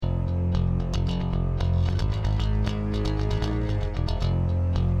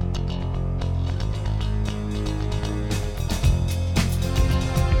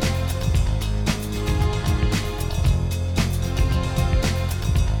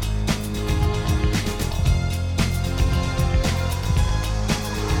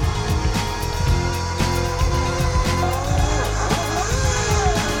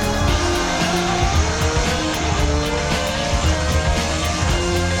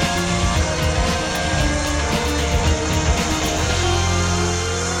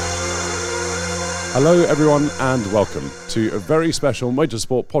Hello everyone and welcome to a very special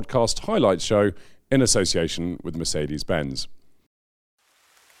motorsport podcast highlight show in association with Mercedes-Benz.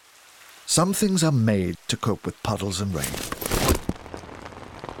 Some things are made to cope with puddles and rain.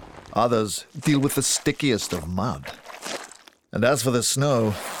 Others deal with the stickiest of mud. And as for the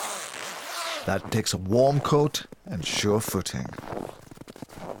snow, that takes a warm coat and sure footing.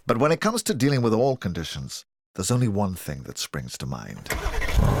 But when it comes to dealing with all conditions, there's only one thing that springs to mind.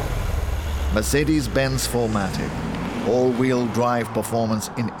 Mercedes-Benz 4MATIC, all-wheel drive performance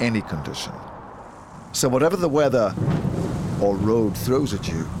in any condition. So whatever the weather or road throws at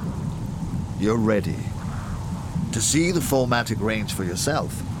you, you're ready. To see the 4MATIC range for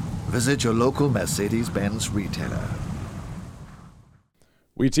yourself, visit your local Mercedes-Benz retailer.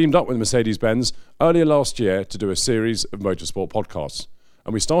 We teamed up with Mercedes-Benz earlier last year to do a series of motorsport podcasts,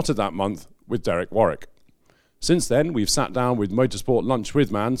 and we started that month with Derek Warwick. Since then, we've sat down with Motorsport Lunch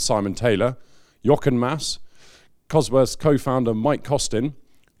With man Simon Taylor, Jochen Mass, Cosworth's co-founder Mike Costin,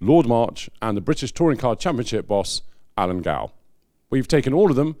 Lord March, and the British Touring Car Championship boss Alan Gow. We've taken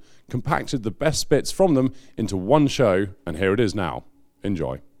all of them, compacted the best bits from them into one show, and here it is now.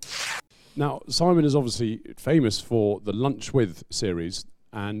 Enjoy. Now, Simon is obviously famous for the Lunch With series,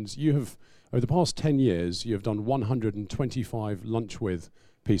 and you have, over the past 10 years, you have done 125 Lunch With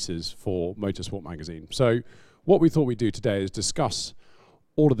pieces for Motorsport magazine. So what we thought we'd do today is discuss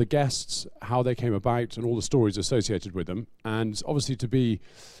all of the guests, how they came about, and all the stories associated with them. And obviously to be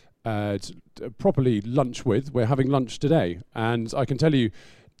properly lunch with, we're having lunch today. And I can tell you,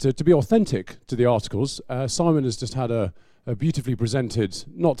 to be authentic to the articles, Simon has just had a beautifully presented,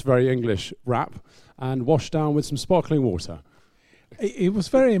 not very English wrap, and washed down with some sparkling water. It was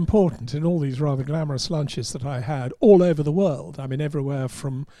very important in all these rather glamorous lunches that I had all over the world. I mean, everywhere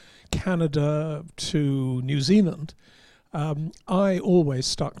from Canada to New Zealand. I always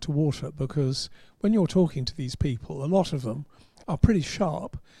stuck to water because when you're talking to these people, a lot of them are pretty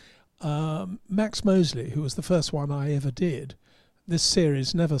sharp. Max Mosley, who was the first one I ever did, this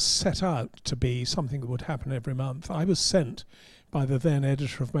series never set out to be something that would happen every month. I was sent by the then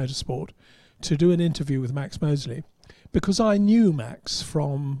editor of Motorsport to do an interview with Max Mosley because I knew Max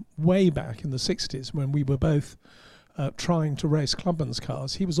from way back in the 60s when we were both trying to race clubman's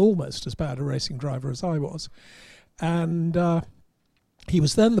cars. He was almost as bad a racing driver as I was. And he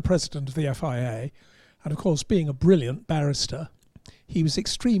was then the president of the FIA. And of course, being a brilliant barrister, he was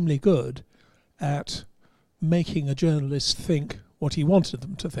extremely good at making a journalist think what he wanted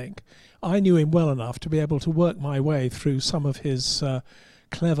them to think. I knew him well enough to be able to work my way through some of his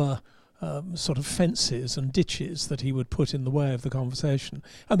clever sort of fences and ditches that he would put in the way of the conversation.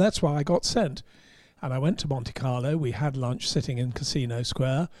 And that's why I got sent. And I went to Monte Carlo. We had lunch sitting in Casino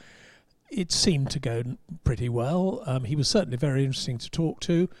Square. It seemed to go pretty well. He was certainly very interesting to talk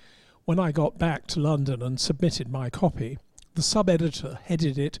to. When I got back to London and submitted my copy, the sub-editor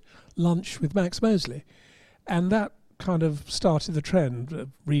headed it Lunch with Max Mosley. And that kind of started the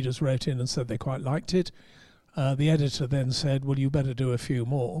trend. Readers wrote in and said they quite liked it. The editor then said, well, you better do a few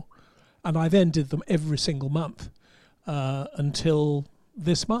more. And I then did them every single month until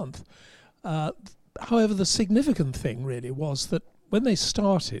this month. However, the significant thing really was that when they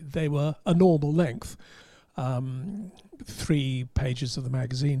started, they were a normal length, 3 pages of the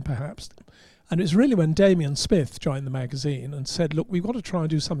magazine perhaps. And it was really when Damien Smith joined the magazine and said, look, we've got to try and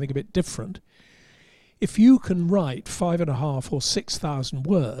do something a bit different. If you can write 5,500 or 6,000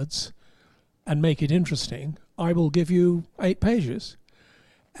 words and make it interesting, I will give you 8 pages.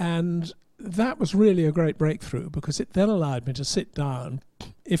 And that was really a great breakthrough because it then allowed me to sit down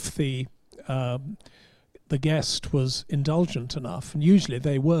if the guest was indulgent enough, and usually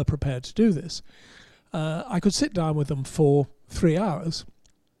they were prepared to do this. I could sit down with them for 3 hours,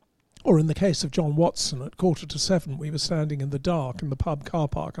 or in the case of John Watson at 6:45, we were standing in the dark in the pub car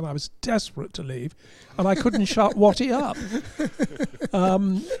park, and I was desperate to leave, and I couldn't shut Watty up.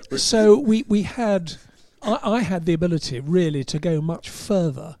 So we had, I had the ability really to go much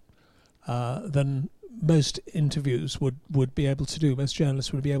further than most interviews would be able to do, most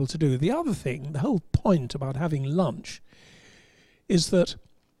journalists would be able to do. The other thing, the whole point about having lunch, is that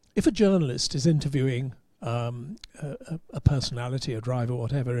if a journalist is interviewing a personality, a driver,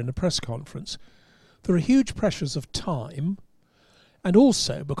 whatever, in a press conference, there are huge pressures of time, and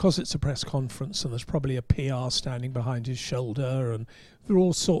also because it's a press conference and there's probably a PR standing behind his shoulder, and there are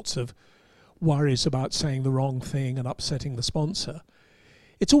all sorts of worries about saying the wrong thing and upsetting the sponsor.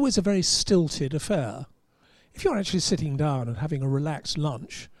 It's always a very stilted affair. If you're actually sitting down and having a relaxed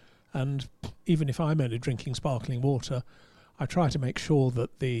lunch, and even if I'm only drinking sparkling water, I try to make sure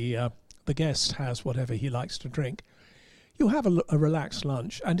that the guest has whatever he likes to drink. you have a relaxed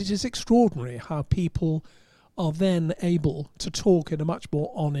lunch, and it is extraordinary how people are then able to talk in a much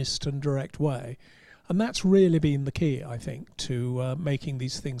more honest and direct way. And that's really been the key, I think, to making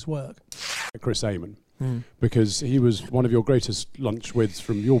these things work. Chris Amon, because he was one of your greatest lunch withs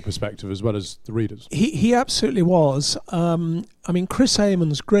from your perspective as well as the readers. He absolutely was. I mean, Chris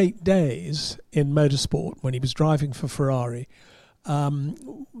Amon's great days in motorsport when he was driving for Ferrari,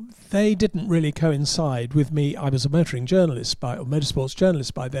 they didn't really coincide with me. I was a motorsports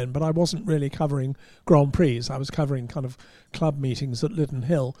journalist by then, but I wasn't really covering Grand Prix. I was covering kind of club meetings at Lytton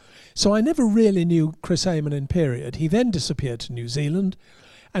Hill. So I never really knew Chris Amon in period. He then disappeared to New Zealand.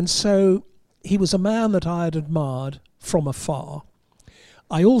 And so he was a man that I had admired from afar.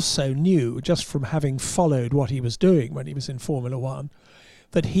 I also knew, just from having followed what he was doing when he was in Formula One,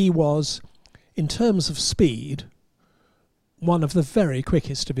 that he was, in terms of speed, one of the very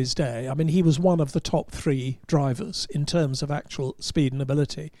quickest of his day. I mean, he was one of the top 3 drivers in terms of actual speed and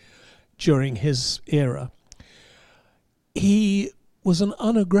ability during his era. He was an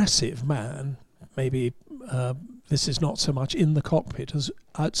unaggressive man. Maybe this is not so much in the cockpit as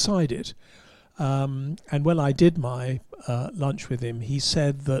outside it. And when I did my lunch with him, he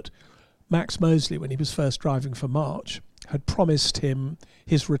said that Max Mosley, when he was first driving for March, had promised him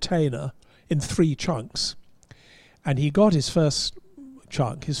his retainer in 3 chunks. And he got his first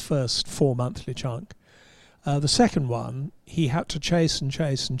chunk, his first 4-monthly chunk. The second one, he had to chase and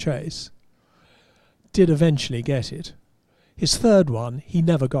chase and chase. Did eventually get it. His third one, he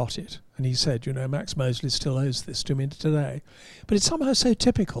never got it. And he said, Max Mosley still owes this to me today. But it's somehow so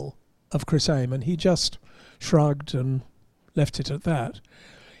typical of Chris Amon. He just shrugged and left it at that.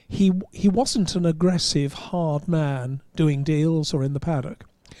 He wasn't an aggressive, hard man doing deals or in the paddock.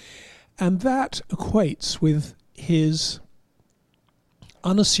 And that equates with his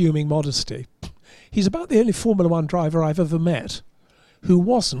unassuming modesty. He's about the only Formula One driver I've ever met who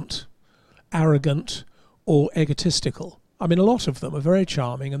wasn't arrogant or egotistical. I mean, a lot of them are very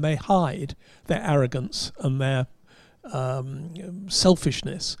charming and they hide their arrogance and their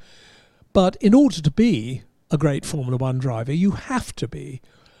selfishness. But in order to be a great Formula One driver, you have to be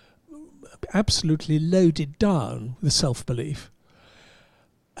absolutely loaded down with self-belief.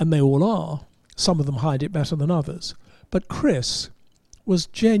 And they all are. Some of them hide it better than others. But Chris was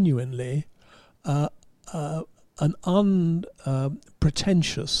genuinely an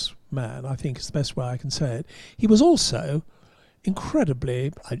unpretentious man, I think is the best way I can say it. He was also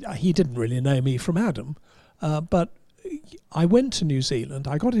incredibly, he didn't really know me from Adam, but I went to New Zealand,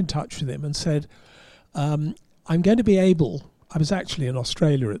 I got in touch with him and said, I'm going to be able, I was actually in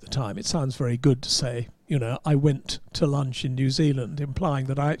Australia at the time, it sounds very good to say, I went to lunch in New Zealand, implying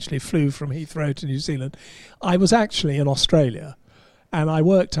that I actually flew from Heathrow to New Zealand. I was actually in Australia, and I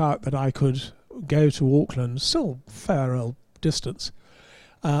worked out that I could go to Auckland, still a fair old distance,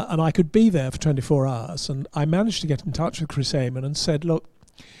 and I could be there for 24 hours. And I managed to get in touch with Chris Amon and said, look,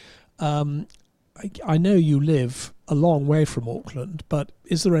 I know you live a long way from Auckland, but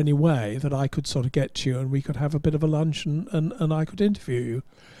is there any way that I could sort of get to you and we could have a bit of a lunch and I could interview you?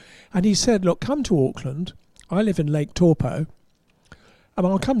 And he said, look, come to Auckland. I live in Lake Taupo, and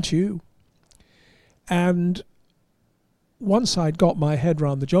I'll come to you. And once I'd got my head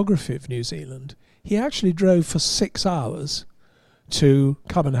around the geography of New Zealand, he actually drove for 6 hours to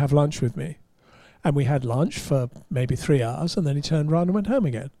come and have lunch with me. And we had lunch for maybe 3 hours, and then he turned around and went home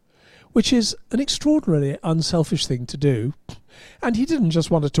again, which is an extraordinarily unselfish thing to do. And he didn't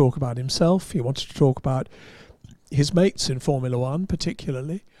just want to talk about himself. He wanted to talk about his mates in Formula One,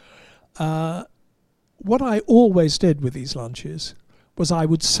 particularly. What I always did with these lunches was I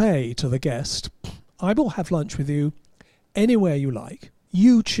would say to the guest, I will have lunch with you anywhere you like.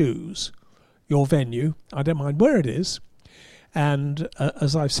 You choose your venue. I don't mind where it is. And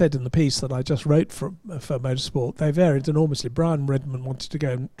as I've said in the piece that I just wrote for Motorsport, they varied enormously. Brian Redman wanted to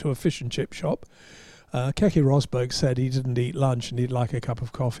go to a fish and chip shop. Keke Rosberg said he didn't eat lunch and he'd like a cup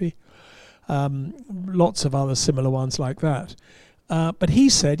of coffee. Lots of other similar ones like that. But he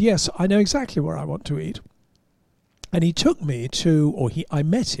said, yes, I know exactly where I want to eat. And he took me to, I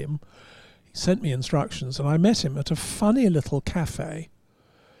met him, he sent me instructions, and I met him at a funny little cafe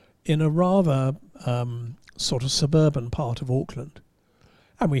in a rather sort of suburban part of Auckland.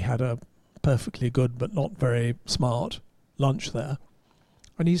 And we had a perfectly good but not very smart lunch there.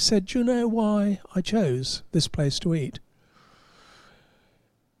 And he said, do you know why I chose this place to eat?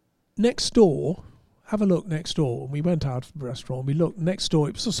 Next door, have a look next door. We went out of the restaurant, we looked next door.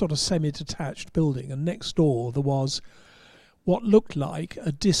 It was a sort of semi-detached building, and next door there was what looked like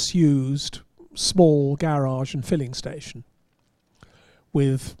a disused small garage and filling station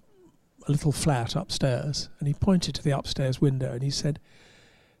with a little flat upstairs, and he pointed to the upstairs window and he said,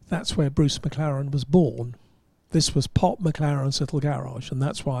 "That's where Bruce McLaren was born. This was Pop McLaren's little garage, and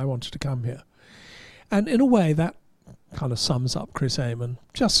that's why I wanted to come here." And in a way, that kind of sums up Chris Amon.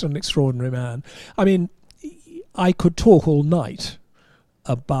 Just an extraordinary man. I mean, I could talk all night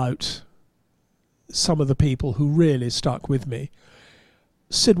about some of the people who really stuck with me.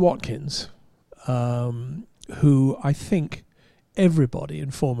 Sid Watkins, who I think everybody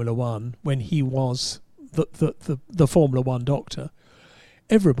in Formula One, when he was the Formula One doctor,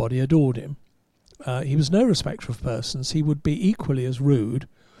 everybody adored him. He was no respecter of persons. He would be equally as rude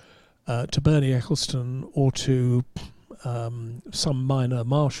to Bernie Ecclestone or to some minor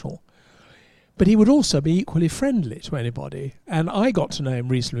marshal. But he would also be equally friendly to anybody. And I got to know him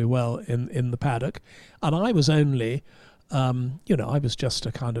reasonably well in the paddock. And I was only, I was just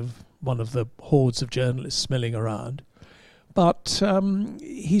a kind of one of the hordes of journalists milling around. But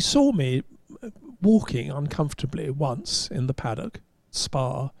he saw me walking uncomfortably once in the paddock,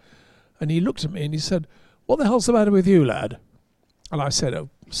 Spa, and he looked at me and he said, "What the hell's the matter with you, lad?" And I said, "Oh,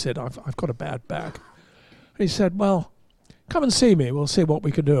 Sid, I've got a bad back." And he said, "Well, come and see me. We'll see what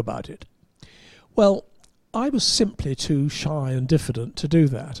we can do about it." Well, I was simply too shy and diffident to do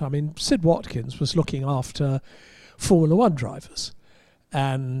that. I mean, Sid Watkins was looking after Formula One drivers,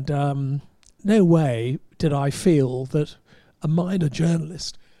 and no way did I feel that a minor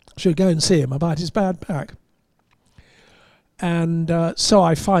journalist should go and see him about his bad back. And so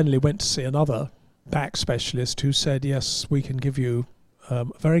I finally went to see another back specialist who said, "Yes, we can give you a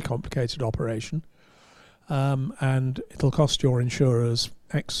very complicated operation, and it'll cost your insurers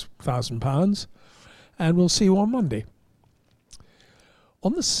X £1,000, and we'll see you on Monday."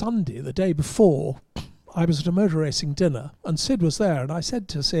 On the Sunday, the day before, I was at a motor racing dinner, and Sid was there, and I said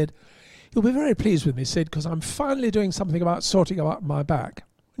to Sid, "You'll be very pleased with me, Sid, because I'm finally doing something about sorting out my back."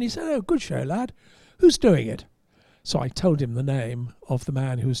 And he said, "Oh, good show, lad. Who's doing it?" So I told him the name of the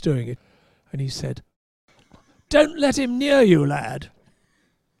man who was doing it, and he said, "Don't let him near you, lad.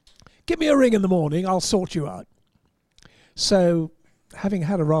 Give me a ring in the morning, I'll sort you out." So, having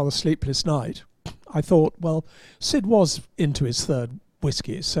had a rather sleepless night, I thought, well, Sid was into his third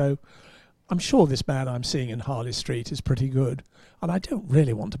whiskey, so I'm sure this man I'm seeing in Harley Street is pretty good, and I don't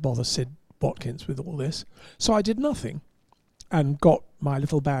really want to bother Sid Watkins with all this. So I did nothing and got my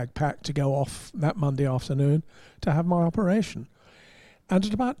little bag packed to go off that Monday afternoon to have my operation. And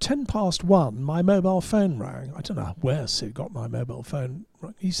at about 1:10, my mobile phone rang. I don't know where Sid got my mobile phone.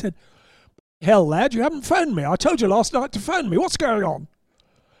 He said, "Hell, lad, you haven't phoned me. I told you last night to phone me. What's going on?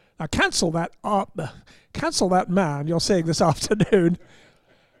 Now cancel that man you're seeing this afternoon,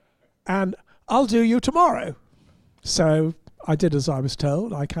 and I'll do you tomorrow." So I did as I was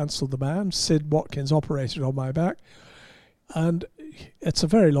told. I cancelled the man. Sid Watkins operated on my back. And it's a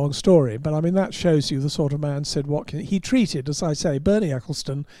very long story, but I mean, that shows you the sort of man Sid Watkins. He treated, as I say, Bernie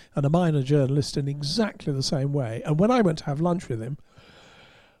Ecclestone and a minor journalist in exactly the same way. And when I went to have lunch with him,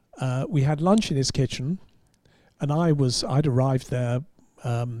 we had lunch in his kitchen, and I'd arrived there.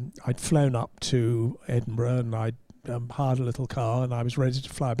 I'd flown up to Edinburgh, and I'd hired a little car, and I was ready to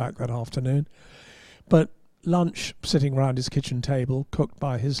fly back that afternoon. But lunch, sitting round his kitchen table, cooked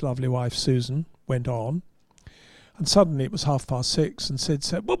by his lovely wife Susan, went on. And suddenly it was 6:30, and Sid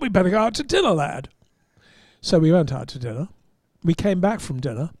said, "Well, we better go out to dinner, lad." So we went out to dinner. We came back from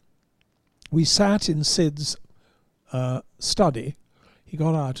dinner. We sat in Sid's study. He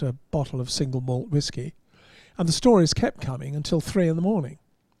got out a bottle of single malt whiskey. And the stories kept coming until 3 a.m.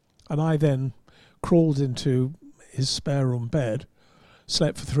 And I then crawled into his spare room bed,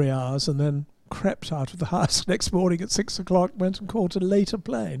 slept for 3 hours, and then crept out of the house next morning at 6 o'clock, went and caught a later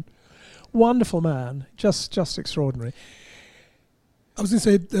plane. Wonderful man, just extraordinary. I was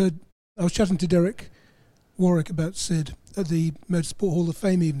going to say, I was chatting to Derek Warwick about Sid at the Motorsport Hall of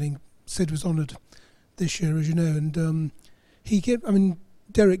Fame evening. Sid was honoured this year, as you know, and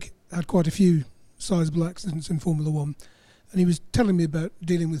Derek had quite a few sizable accidents in Formula One, and he was telling me about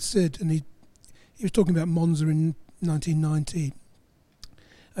dealing with Sid, and he was talking about Monza in 1990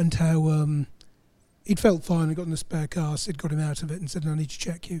 and how he'd felt fine and got in a spare car. Sid got him out of it and said, "I need to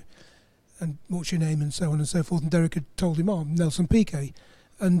check you, and what's your name," and so on and so forth. And Derek had told him, "Oh, Nelson Piquet."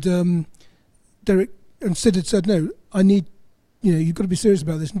 And Derek and Sid had said, "No, I need, you've got to be serious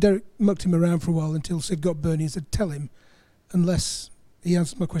about this." And Derek mucked him around for a while until Sid got Bernie and said, "Tell him, unless he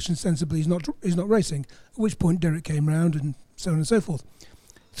answers my question sensibly, he's not racing." At which point Derek came round, and so on and so forth.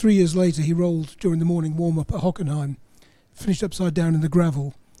 3 years later, he rolled during the morning warm-up at Hockenheim, finished upside down in the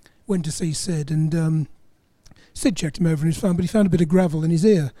gravel, went to see Sid, and Sid checked him over in his phone, but he found a bit of gravel in his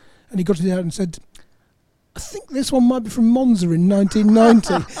ear, and he got it out and said, I think this one might be from Monza in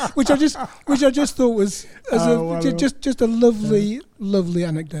 1990, which I just thought was just a lovely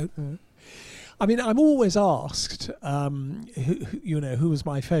anecdote. I mean, I'm always asked, who was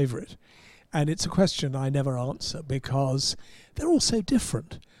my favourite, and it's a question I never answer because they're all so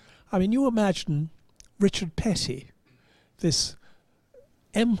different. I mean, you imagine Richard Petty, this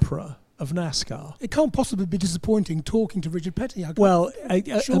emperor of NASCAR. It can't possibly be disappointing talking to Richard Petty.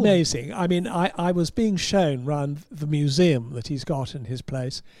 Amazing. I mean, I was being shown around the museum that he's got in his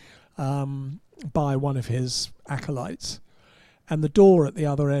place by one of his acolytes. And the door at the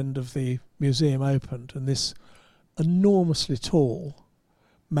other end of the museum opened, and this enormously tall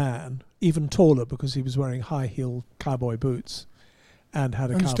man, even taller because he was wearing high-heeled cowboy boots and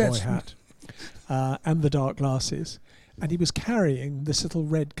had a cowboy hat and the dark glasses, and he was carrying this little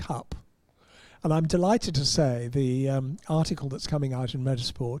red cup. And I'm delighted to say the article that's coming out in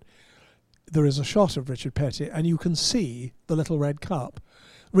Motorsport, there is a shot of Richard Petty, and you can see the little red cup.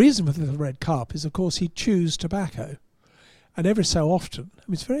 The reason for the little red cup is, of course, he chews tobacco. And every so often, I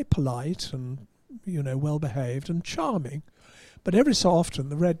mean, it's very polite and, well-behaved and charming, but every so often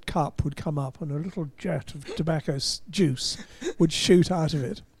the red cup would come up and a little jet of tobacco juice would shoot out of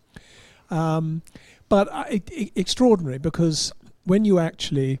it. But extraordinary, because when you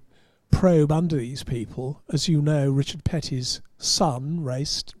actually probe under these people, as you know, Richard Petty's son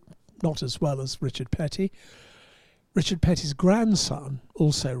raced not as well as Richard Petty. Richard Petty's grandson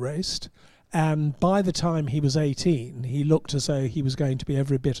also raced. And by the time he was 18, he looked as though he was going to be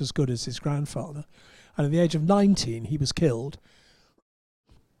every bit as good as his grandfather. And at the age of 19, he was killed.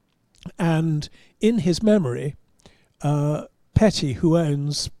 And in his memory, Petty, who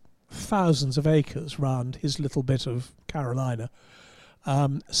owns thousands of acres round his little bit of Carolina,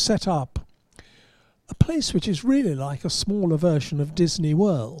 set up a place which is really like a smaller version of Disney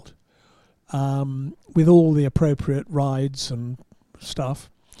World, with all the appropriate rides and stuff.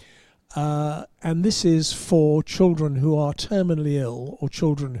 And this is for children who are terminally ill or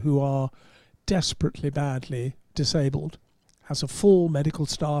children who are desperately badly disabled. Has a full medical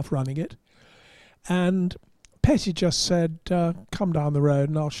staff running it. And Petty just said, come down the road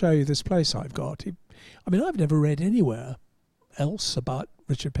and I'll show you this place I've got. I've never read anywhere else about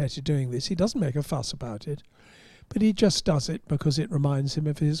Richard Petty doing this. He doesn't make a fuss about it, but he just does it because it reminds him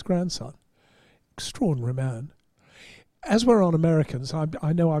of his grandson. Extraordinary man. As we're on Americans,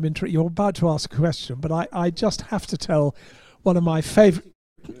 I know you're about to ask a question, but I just have to tell one of my favourite.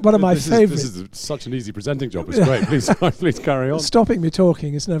 This is such an easy presenting job. It's great. Please carry on. Stopping me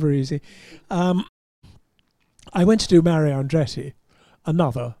talking is never easy. I went to do Mario Andretti,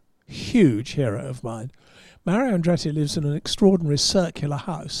 another huge hero of mine. Mario Andretti lives in an extraordinary circular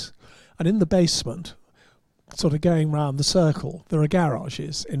house, and in the basement, sort of going round the circle, there are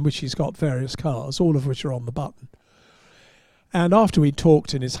garages in which he's got various cars, all of which are on the button. And after we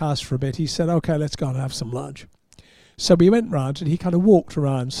talked in his house for a bit, he said, OK, let's go and have some lunch. So we went round and he kind of walked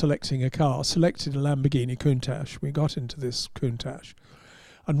around selecting a car, selected a Lamborghini Countach. We got into this Countach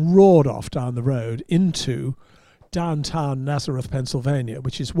and roared off down the road into downtown Nazareth, Pennsylvania,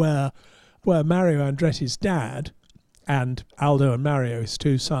 which is where Mario Andretti's dad and Aldo and Mario, his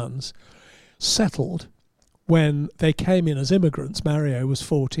two sons, settled when they came in as immigrants. Mario was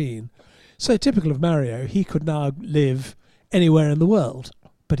 14. So typical of Mario, he could now live anywhere in the world,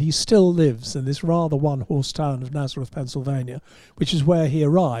 but he still lives in this rather one-horse town of Nazareth, Pennsylvania, which is where he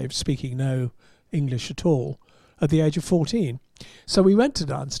arrived, speaking no English at all, at the age of 14. So we went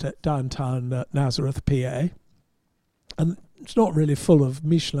to downtown Nazareth, PA, and it's not really full of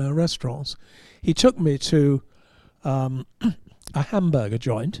Michelin restaurants. He took me to a hamburger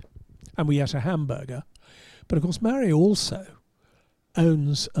joint, and we ate a hamburger. But of course, Mario also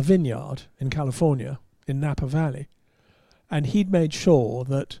owns a vineyard in California, in Napa Valley. And he'd made sure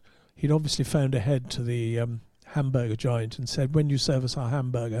that he'd obviously phoned ahead to the hamburger joint and said, when you serve us our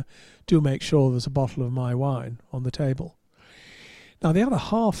hamburger, do make sure there's a bottle of my wine on the table. Now, the other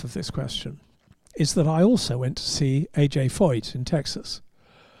half of this question is that I also went to see A.J. Foyt in Texas.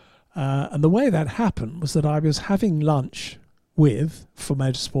 And the way that happened was that I was having lunch with, for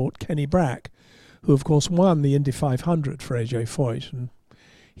Motorsport, Kenny Brack, who, of course, won the Indy 500 for A.J. Foyt. And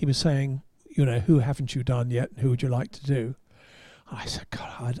he was saying, who haven't you done yet? Who would you like to do? I said,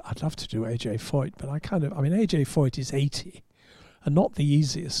 God, I'd love to do A.J. Foyt, but A.J. Foyt is 80 and not the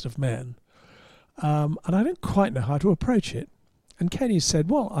easiest of men. And I don't quite know how to approach it. And Kenny said,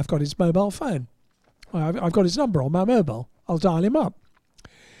 well, I've got his mobile phone. I've got his number on my mobile. I'll dial him up.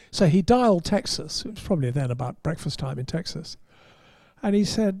 So he dialed Texas. It was probably then about breakfast time in Texas. And he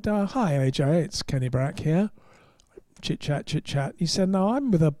said, hi, AJ, it's Kenny Brack here. Chit-chat. He said, no,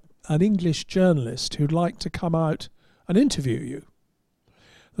 I'm with a an English journalist who'd like to come out and interview you.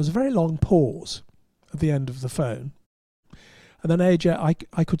 There was a very long pause at the end of the phone. And then AJ,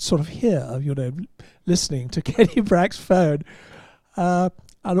 I could sort of hear, listening to Kenny Brack's phone. And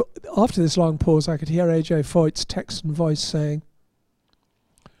after this long pause, I could hear AJ Foyt's Texan voice saying,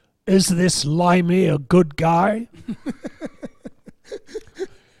 "Is this Limey a good guy?"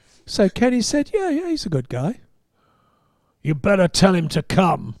 So Kenny said, yeah, he's a good guy. "You better tell him to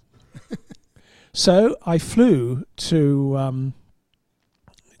come." So I flew to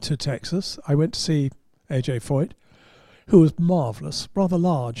Texas. I went to see AJ Foyt, who was marvellous, rather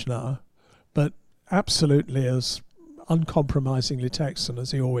large now, but absolutely as uncompromisingly Texan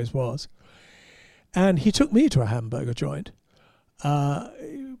as he always was. And he took me to a hamburger joint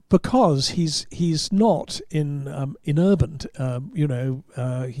because he's not in urban,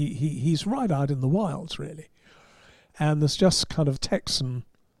 he's right out in the wilds really, and there's just kind of Texan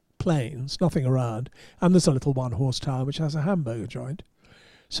plains, nothing around, and there's a little one-horse town which has a hamburger joint.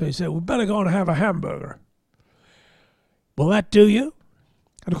 So he said, "We better go and have a hamburger. Will that do you?"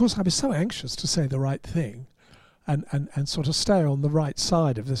 And of course I was so anxious to say the right thing and sort of stay on the right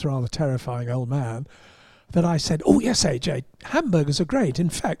side of this rather terrifying old man that I said, "Oh yes, AJ, hamburgers are great. In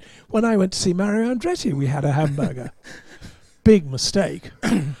fact, when I went to see Mario Andretti, we had a hamburger." Big mistake.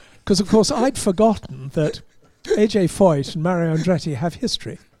 Because of course I'd forgotten that AJ Foyt and Mario Andretti have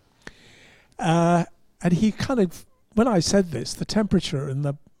history. And he kind of, when I said this, the temperature in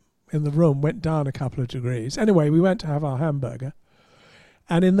the room went down a couple of degrees. Anyway, we went to have our hamburger,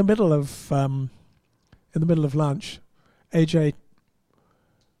 and in the middle of lunch, AJ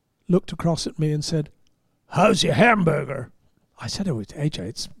looked across at me and said, "How's your hamburger?" I said, "Oh, AJ,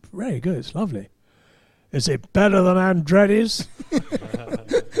 it's very good. It's lovely." "Is it better than Andretti's?"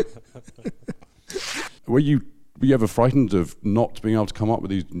 Were you ever frightened of not being able to come up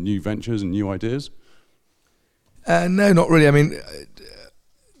with these new ventures and new ideas? No, not really. I mean,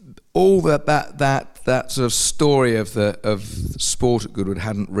 all that sort of story of sport at Goodwood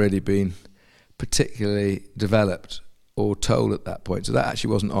hadn't really been particularly developed or told at that point. So that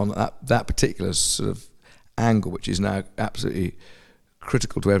actually wasn't on that particular sort of angle, which is now absolutely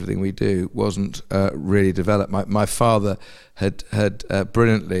critical to everything we do, wasn't really developed. My father had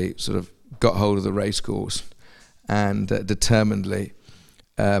brilliantly sort of got hold of the racecourse and determinedly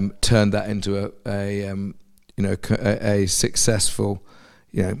turned that into a successful,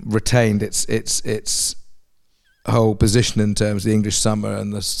 retained its whole position in terms of the English summer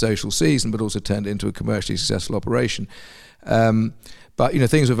and the social season, but also turned it into a commercially successful operation. But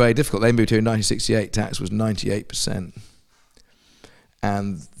things were very difficult. They moved here in 1968. Tax was 98%,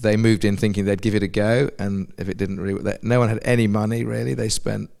 and they moved in thinking they'd give it a go. And if it didn't really, no one had any money really. They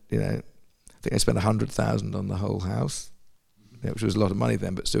spent, I think they spent 100,000 on the whole house, which was a lot of money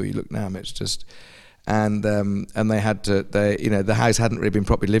then. But still, you look now, it's just. And they had to. The house hadn't really been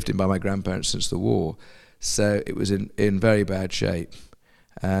properly lived in by my grandparents since the war, so it was in very bad shape,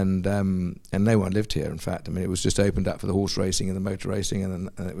 and no one lived here. In fact, I mean, it was just opened up for the horse racing and the motor racing,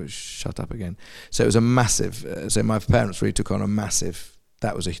 and it was shut up again. So it was a massive. So my parents really took on a massive.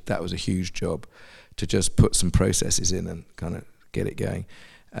 That was a huge job, to just put some processes in and kind of get it going,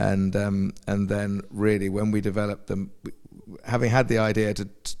 and then really when we developed them, having had the idea to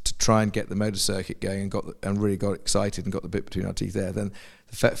try and get the motor circuit going and really got excited and got the bit between our teeth there, then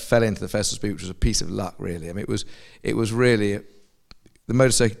fell into the festival speed, which was a piece of luck really. I mean, it was really, the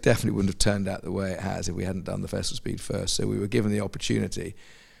motor circuit definitely wouldn't have turned out the way it has if we hadn't done the festival speed first. So we were given the opportunity,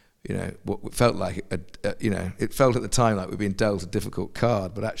 what felt like it felt at the time like we'd been dealt a difficult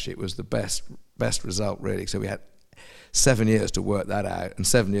card, but actually it was the best result really. So we had 7 years to work that out, and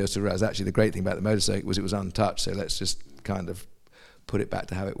 7 years to realize actually the great thing about the motor circuit was it was untouched, so let's just kind of put it back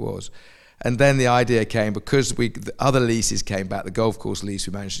to how it was. And then the idea came, because the other leases came back, the golf course lease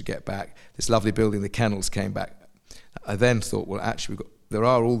we managed to get back, this lovely building, the kennels came back. I then thought, well, actually there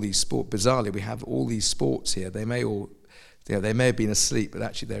are all these sports, bizarrely we have all these sports here. They may all, they may have been asleep, but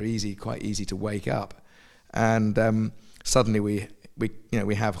actually they're quite easy to wake up. And suddenly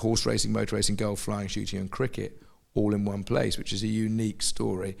we have horse racing, motor racing, golf, flying, shooting and cricket all in one place, which is a unique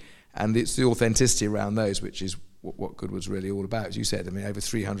story. And it's the authenticity around those which is what Goodwood's really all about. As you said, I mean, over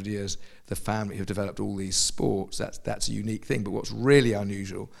 300 years, the family have developed all these sports. That's a unique thing. But what's really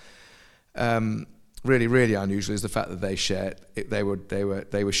unusual, really unusual, is the fact that they shared. They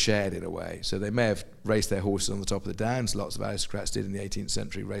were shared in a way. So they may have raced their horses on the top of the downs. Lots of aristocrats did in the 18th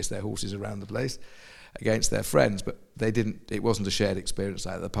century, race their horses around the place against their friends. But they didn't. It wasn't a shared experience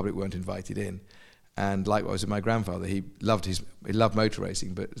like that. The public weren't invited in. And likewise with my grandfather, he loved motor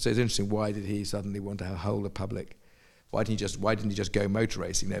racing, but so it's interesting, why did he suddenly want to hold a public why didn't he just go motor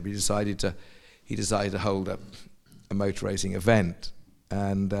racing there? But he decided to hold a motor racing event,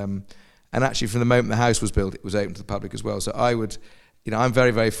 and actually from the moment the house was built, it was open to the public as well. So I would, I'm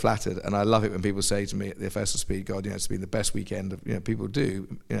very, very flattered, and I love it when people say to me at the Festival Speed, God, it's been the best weekend of, people do,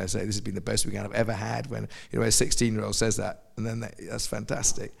 say this has been the best weekend I've ever had, when, a 16-year-old says that, and then that's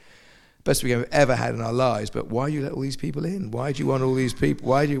fantastic. Best weekend we've ever had in our lives, but why do you let all these people in? Why do you want all these people?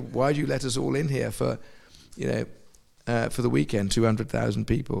 Why do you let us all in here for the weekend, 200,000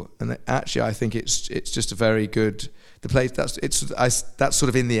 people? And actually, I think it's just a very good, the place, that's sort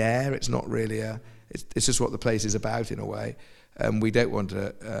of in the air. It's not really it's just what the place is about in a way. We don't want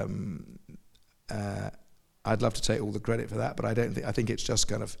to. I'd love to take all the credit for that, but I don't think. I think it's just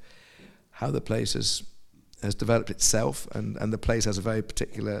kind of how the place has developed itself, and the place has a very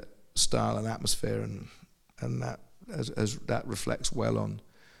particular style and atmosphere, and that that reflects well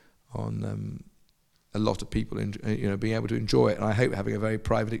on a lot of people, being able to enjoy it, and I hope having a very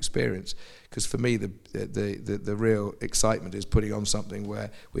private experience. Because for me, the real excitement is putting on something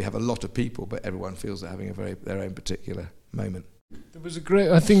where we have a lot of people, but everyone feels they're having their own particular moment. There was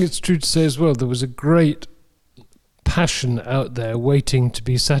I think it's true to say as well, there was a great passion out there waiting to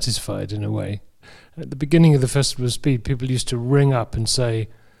be satisfied in a way. At the beginning of the Festival of Speed, people used to ring up and say,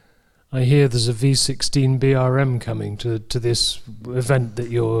 I hear there's a V16 BRM coming to this event that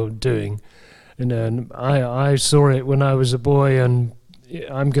you're doing. And I saw it when I was a boy, and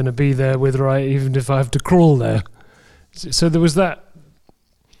I'm going to be there even if I have to crawl there. So there was that,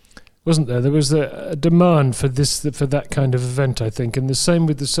 wasn't there? There was a demand for that kind of event, I think. And the same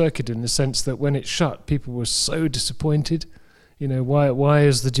with the circuit, in the sense that when it shut, people were so disappointed. Why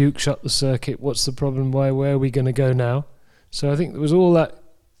has the Duke shut the circuit? What's the problem? Where are we going to go now? So I think there was all that.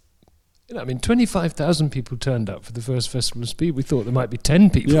 25,000 people turned up for the first Festival of Speed. We thought there might be 10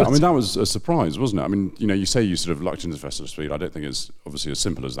 people. Yeah, that was a surprise, wasn't it? You say you sort of lucked into the Festival of Speed. I don't think it's obviously as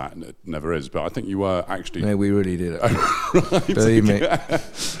simple as that, and it never is. But I think you were actually... No, we really did it. Right. Believe me.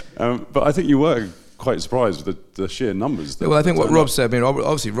 But I think you were quite surprised with the sheer numbers. Well, I think what Rob said,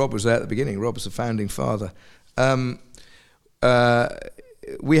 obviously Rob was there at the beginning. Rob was the founding father.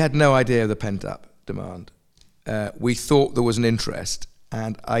 We had no idea of the pent-up demand. We thought there was an interest.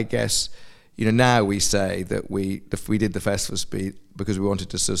 And I guess, now we say that we did the Festival of Speed because we wanted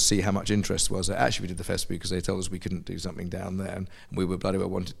to sort of see how much interest was. Actually, we did the Festival because they told us we couldn't do something down there, and we were bloody well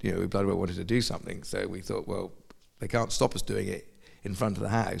wanted to do something. So we thought, well, they can't stop us doing it in front of the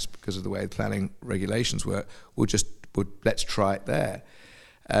house because of the way the planning regulations work. Let's try it there.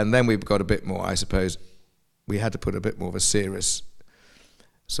 And then we got a bit more, I suppose, we had to put a bit more of a serious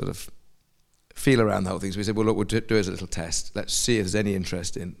sort of feel around the whole thing. So we said, well, look, we'll do it as a little test. Let's see if there's any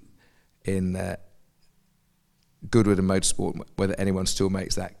interest in Goodwood and motorsport, whether anyone still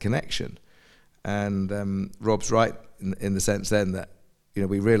makes that connection. And Rob's right in the sense then that,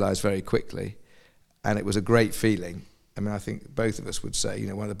 we realised very quickly, and it was a great feeling. I think both of us would say,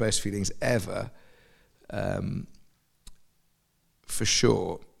 one of the best feelings ever, for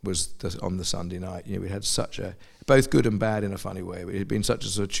sure, was on the Sunday night. We had such a, both good and bad in a funny way, but it had been such a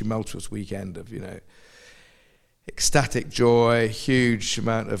sort of tumultuous weekend of, ecstatic joy, huge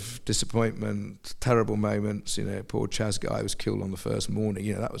amount of disappointment, terrible moments. Poor Chaz guy was killed on the first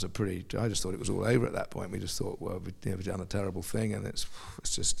morning. That was I just thought it was all over at that point. We just thought, well, we've done a terrible thing, and it's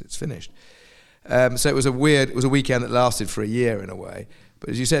finished. So it was a weekend that lasted for a year in a way. But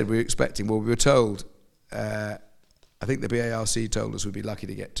as you said, we were told, I think the BARC told us we'd be lucky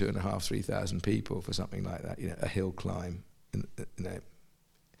to get 2,500, 3,000 people for something like that, a hill climb,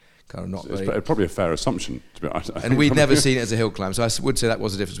 kind of not it's very... probably a fair assumption, to be honest. And we'd never seen it as a hill climb, so I would say that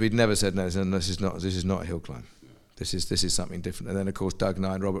was the difference. We'd never said, no, this is not a hill climb. This is something different. And then, of course, Doug and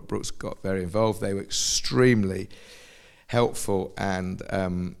I and Robert Brooks got very involved. They were extremely helpful and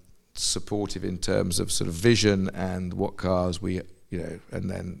supportive in terms of sort of vision and what cars and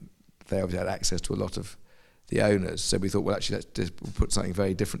then they obviously had access to a lot of the owners. So we thought, well, actually, let's put something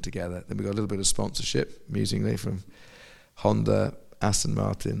very different together. Then we got a little bit of sponsorship, amusingly, from Honda, Aston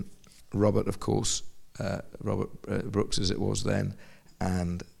Martin, Robert, of course, Robert Brooks as it was then,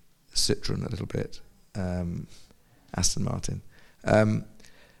 and Citroën a little bit, Aston Martin. And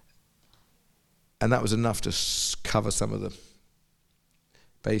that was enough to cover some of the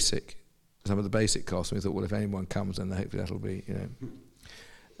basic costs. And we thought, well, if anyone comes, then hopefully that'll be,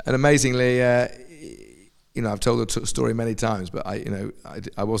 And amazingly, I've told the story many times, but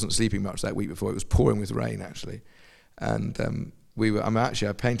I wasn't sleeping much that week before. It was pouring with rain, actually, and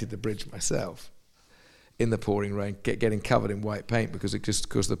I painted the bridge myself in the pouring rain, getting covered in white paint because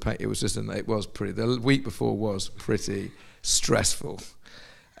the paint it was pretty. The week before was pretty stressful,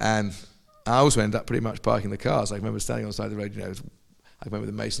 and I also ended up pretty much parking the cars. I remember standing on the side of the road, I remember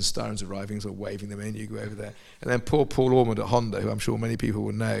the Mason Starnes arriving, sort of waving them in, you go over there. And then poor Paul Ormond at Honda, who I'm sure many people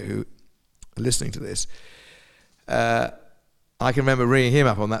will know who are listening to this, I can remember ringing him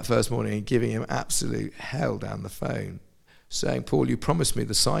up on that first morning and giving him absolute hell down the phone, saying, Paul, you promised me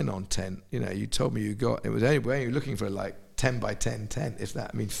the sign-on tent. You told me you were only looking for like 10 by 10 tent, if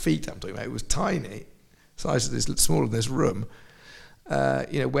that, feet I'm talking about. It was tiny, size of this, smaller than this room.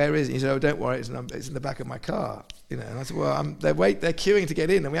 Where is it? He said, oh, don't worry, it's in the back of my car. And I said, well, they're queuing to get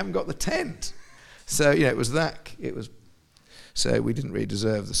in, and we haven't got the tent. So, it was that. So we didn't really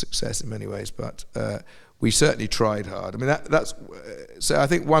deserve the success in many ways, but we certainly tried hard. That's. So I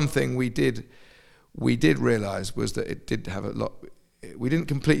think one thing we did realise was that it did have a lot. We didn't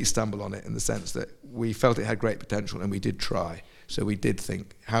completely stumble on it in the sense that we felt it had great potential, and we did try. So we did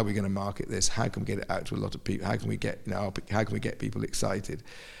think, how are we going to market this? How can we get it out to a lot of people? How can we get people excited?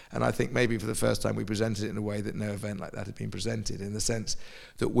 And I think maybe for the first time we presented it in a way that no event like that had been presented, in the sense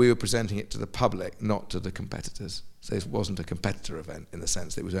that we were presenting it to the public, not to the competitors. So it wasn't a competitor event in the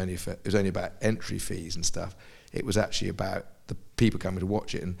sense that it was only about entry fees and stuff. It was actually about the people coming to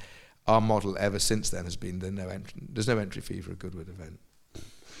watch it. And our model ever since then has been there's no entry fee for a Goodwood event.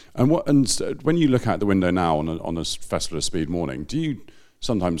 And when you look out the window now on a Festival of Speed morning, do you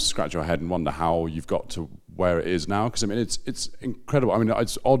sometimes scratch your head and wonder how you've got to where it is now? Because it's incredible.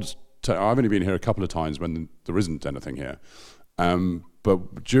 It's odd. I've only been here a couple of times when there isn't anything here,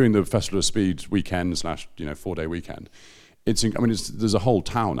 but during the Festival of Speed weekend / 4-day weekend, there's a whole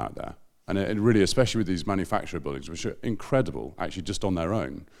town out there, and it really, especially with these manufacturer buildings, which are incredible, actually just on their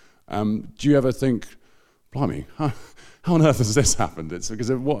own. Do you ever think, blimey, how on earth has this happened? It's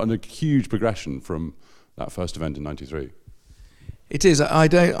because what a huge progression from that first event in '93. It is. I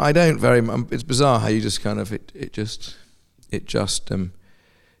don't very much. It's bizarre how you just kind of it just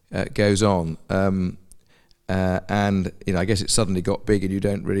goes on, and I guess it suddenly got big, and you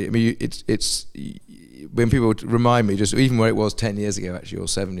don't really. It's when people remind me, just even where it was 10 years ago, actually, or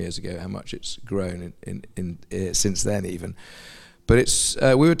 7 years ago, how much it's grown in since then even. But it's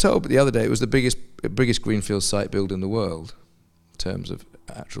we were told the other day it was the biggest greenfield site build in the world in terms of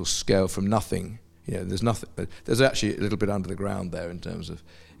actual scale from nothing. There's nothing. There's actually a little bit under the ground there in terms of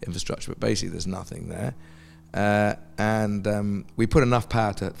infrastructure, but basically there's nothing there. And we put enough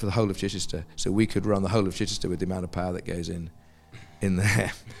power for the whole of Chichester, so we could run the whole of Chichester with the amount of power that goes in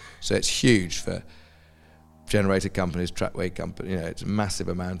there. So it's huge for generator companies, trackway companies. It's a massive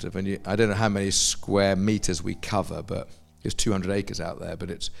amount of. And I don't know how many square meters we cover, but there's 200 acres out there. But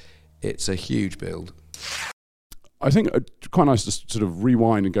it's a huge build. I think quite nice to sort of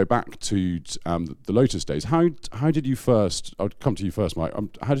rewind and go back to the Lotus days. How did you first? I'll come to you first, Mike.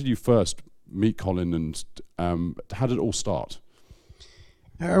 How did you first meet Colin, and how did it all start?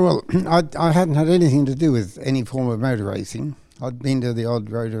 Well, I hadn't had anything to do with any form of motor racing. I'd been to the odd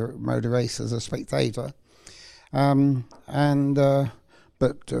motor race as a spectator, but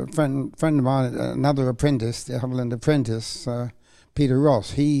a friend of mine, another apprentice, the Haviland apprentice, Peter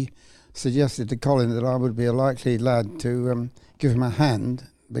Ross, he suggested to Colin that I would be a likely lad to give him a hand,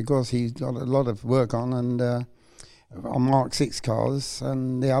 because he's got a lot of work on, and on Mark VI cars,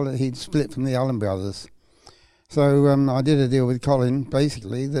 and he'd split from the Allen brothers. So I did a deal with Colin,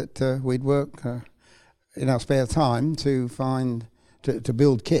 basically, that we'd work in our spare time to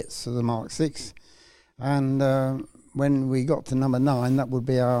build kits for the Mark VI. And when we got to number 9, that would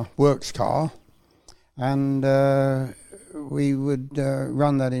be our works car. And we would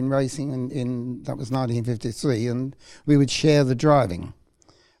run that in racing, that was 1953, and we would share the driving.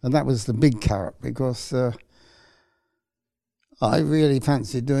 And that was the big carrot, because I really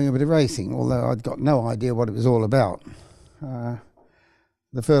fancied doing a bit of racing, although I'd got no idea what it was all about.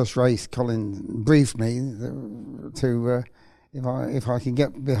 The first race, Colin briefed me to if I could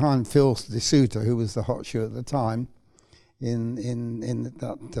get behind Phil D'Souza, who was the hot shoe at the time in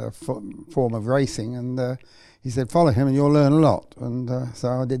that form of racing, and he said, "Follow him, and you'll learn a lot." And so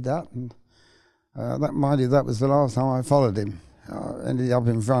I did that, and that was the last time I followed him. I ended up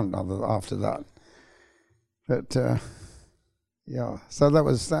in front after that, but. Yeah, so that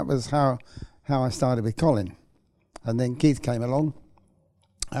was how I started with Colin, and then Keith came along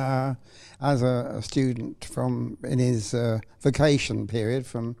as a student in his vacation period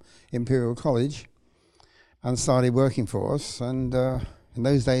from Imperial College, and started working for us. And in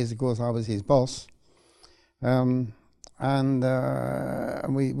those days, of course, I was his boss, and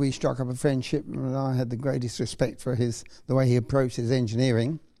we struck up a friendship, and I had the greatest respect for the way he approached his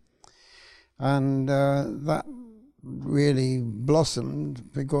engineering, and that really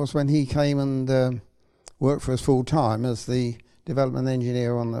blossomed, because when he came and worked for us full time as the development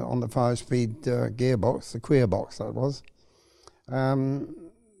engineer on the 5-speed gearbox, the queer box that was.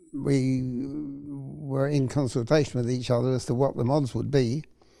 We were in consultation with each other as to what the mods would be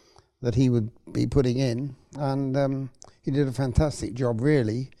that he would be putting in, and he did a fantastic job,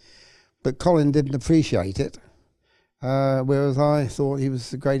 really. But Colin didn't appreciate it, whereas I thought he was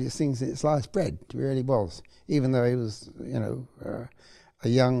the greatest thing since sliced bread. He really was, even though he was, a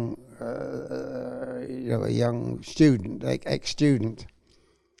young student, ex-student.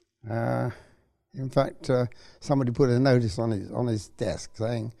 In fact, somebody put a notice on his desk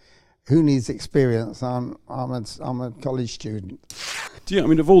saying, "Who needs experience? I'm a college student."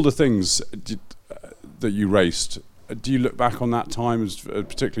 Of all the things that you raced, do you look back on that time as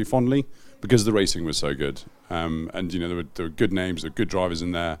particularly fondly because the racing was so good? And there were good names, there were good drivers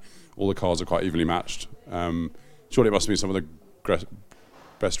in there. All the cars are quite evenly matched. Surely it must be some of the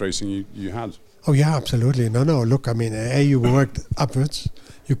best racing you had. Oh yeah, absolutely. No. Look, you worked upwards.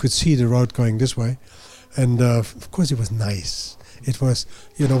 You could see the road going this way, and of course it was nice. It was,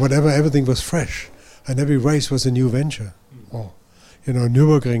 everything was fresh, and every race was a new venture. Oh,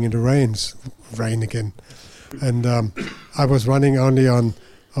 Nürburgring in the rain again, and I was running only on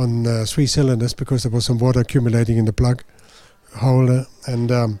 3 cylinders because there was some water accumulating in the plug holder,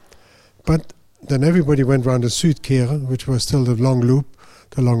 and but then everybody went round the Südkehre, which was still the long loop,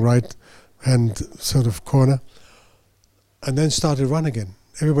 the long right-hand sort of corner, and then started run again.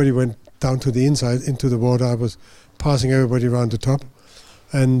 Everybody went down to the inside, into the water. I was passing everybody around the top,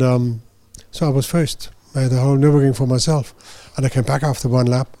 and so I was first. I had the whole Nürburgring for myself, and I came back after one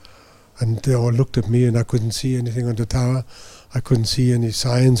lap, and they all looked at me, and I couldn't see anything on the tower. I couldn't see any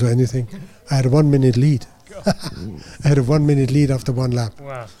signs or anything. I had a 1 minute lead. I had a 1 minute lead after one lap.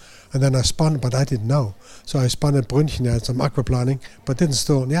 Wow. And then I spun, but I didn't know. So I spun at Brünchen, I had some aquaplaning, but didn't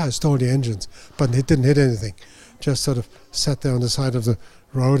stall. Yeah, I stole the engines, but it didn't hit anything. Just sort of sat there on the side of the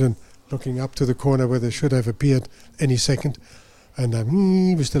road and looking up to the corner where they should have appeared any second. And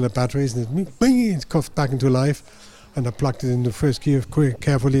we still had batteries, and it coughed back into life. And I plugged it in the first gear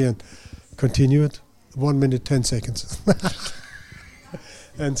carefully and continued. 1 minute, 10 seconds.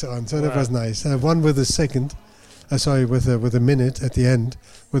 And so on. So wow. That was nice. I won with a second. With a minute at the end,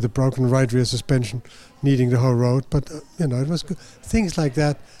 with a broken right rear suspension, needing the whole road. But it was good. Things like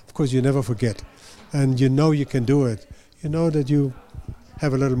that, of course, you never forget, and you can do it. You know that you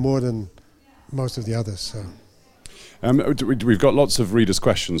have a little more than most of the others. So. We've got lots of readers'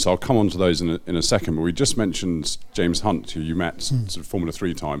 questions, so I'll come on to those in a second. But we just mentioned James Hunt, who you met sort of Formula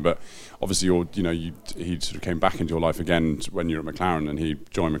 3 time. But obviously, he sort of came back into your life again when you were at McLaren, and he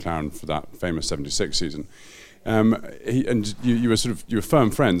joined McLaren for that famous '76 season. You were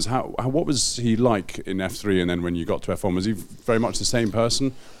firm friends. What was he like in F3, and then when you got to F1? Was he very much the same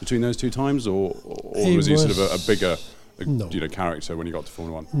person between those two times, or was he sort of a bigger character when he got to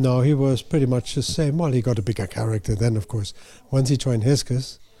Formula 1? No, he was pretty much the same. Well, he got a bigger character then, of course. Once he joined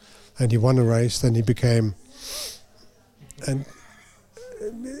Heskes and he won a race, then he became, and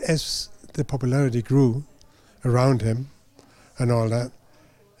as the popularity grew around him and all that,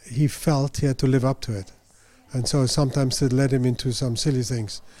 he felt he had to live up to it. And so sometimes it led him into some silly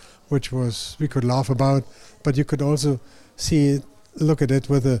things, which we could laugh about, but you could also look at it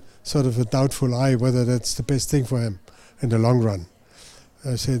with a sort of a doubtful eye whether that's the best thing for him in the long run.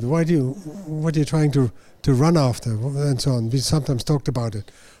 I said, what are you trying to run after? And so on. We sometimes talked about it,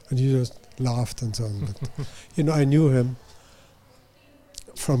 and he just laughed and so on. But, I knew him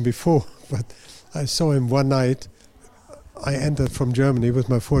from before, but I saw him one night. I entered from Germany with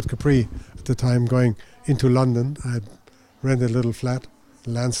my Ford Capri at the time going into London. I had rented a little flat,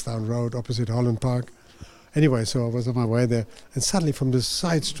 Lansdowne Road, opposite Holland Park. Anyway, so I was on my way there, and suddenly from the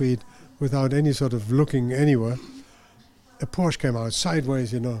side street, without any sort of looking anywhere, a Porsche came out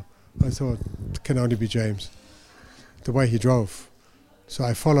sideways, I thought, it can only be James, the way he drove. So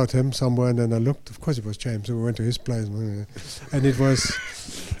I followed him somewhere, and then I looked. Of course it was James, so we went to his place. And it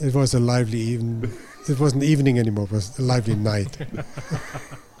was a lively evening. It wasn't evening anymore, it was a lively night.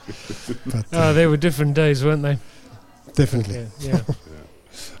 But, they were different days, weren't they? Definitely. Yeah.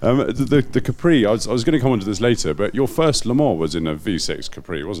 The Capri, I was going to come on to this later, but your first Le Mans was in a V6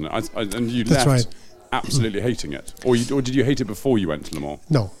 Capri, wasn't it? And you That's left right. Absolutely hating it. Or did you hate it before you went to Le Mans?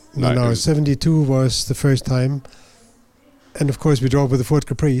 No. 72 was the first time. And of course we drove with the Ford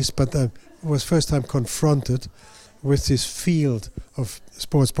Caprice, but it was first time confronted with this field of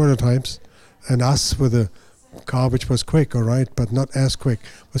sports prototypes, and us with a car which was quick, all right, but not as quick,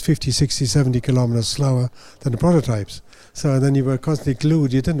 was 50, 60, 70 kilometers slower than the prototypes. So then you were constantly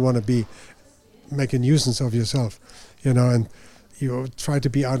glued. You didn't want to make a nuisance of yourself, and you try to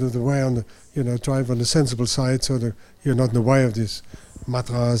be out of the way on the, drive on the sensible side so that you're not in the way of these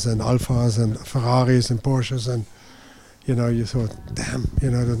Matras and Alfas and Ferraris and Porsches, and you thought, damn,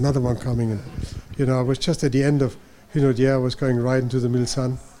 there's another one coming. And I was just at the end of, the air was going right into the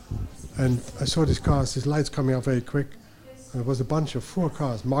Mulsanne, and I saw these cars, these lights coming up very quick, and it was a bunch of 4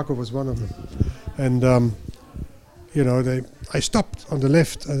 cars. Marco was one of them, and I stopped on the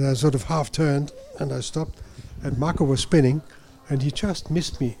left, and I sort of half turned, and I stopped, and Marco was spinning, and he just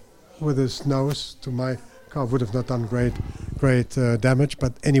missed me with his nose to my car. Would have not done great damage,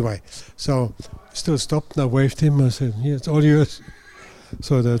 but anyway, so still stopped, and I waved him, I said, yeah, it's all yours.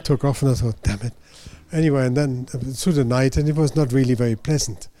 So they took off, and I thought, damn it. Anyway, and then through the night, and it was not really very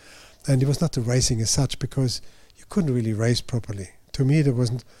pleasant. And it was not the racing as such, because you couldn't really race properly. To me, there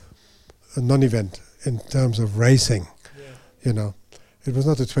wasn't a non-event in terms of racing, It was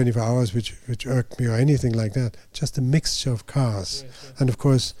not the 24 hours which irked me or anything like that, just a mixture of cars. And of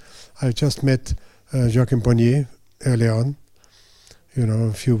course, I just met Joachim Bonnier early on,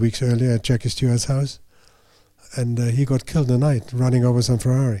 a few weeks earlier at Jackie Stewart's house. And he got killed the night running over some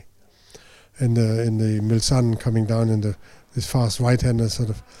Ferrari. In the Mulsanne coming down in this fast right-hander, sort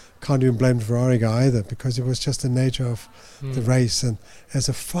of can't even blame the Ferrari guy either, because it was just the nature of the race. And as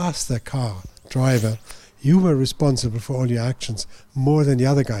a faster car driver, you were responsible for all your actions more than the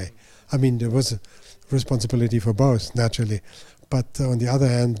other guy. I mean, there was a responsibility for both, naturally. But on the other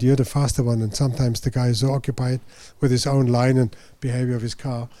hand, you're the faster one, and sometimes the guy is so occupied with his own line and behavior of his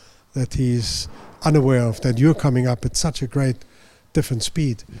car that he's unaware of that you're coming up at such a great different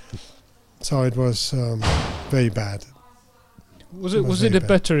speed. So it was very bad. Was it a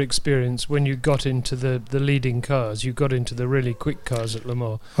better experience when you got into the leading cars? You got into the really quick cars at Le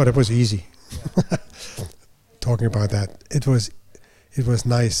Mans? Oh, that was easy. Talking about that, it was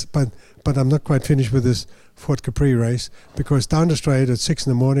nice, but I'm not quite finished with this Ford Capri race, because down the straight at 6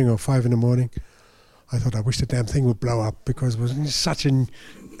 in the morning or 5 in the morning, I thought, I wish the damn thing would blow up, because it was such and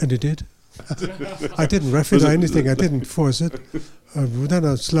it did. I didn't ref it or anything. I didn't force it. Then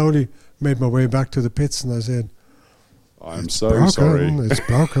I slowly made my way back to the pits, and I said, I'm so sorry. It's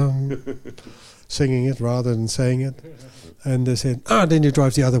broken. Singing it rather than saying it. And they said, then you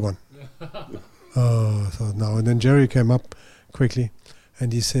drive the other one. I thought, no. And then Jerry came up quickly,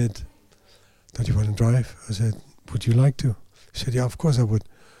 and he said, don't you want to drive? I said, would you like to? He said, yeah, of course I would.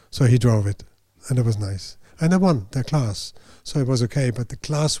 So he drove it, and it was nice. And I won their class, so it was okay. But the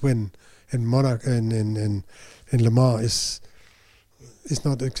class win in in Le Mans is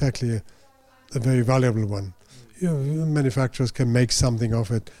not exactly a very valuable one. Manufacturers can make something of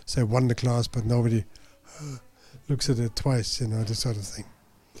it, say won the class, but nobody looks at it twice, this sort of thing.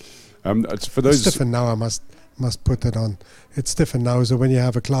 For those, it's different now. I must put that on. It's different now. So when you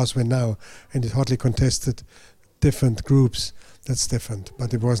have a class win now and it's hotly contested, different groups, that's different.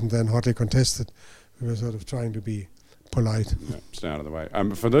 But it wasn't then hotly contested. We were sort of trying to be polite. Yeah, stay out of the way.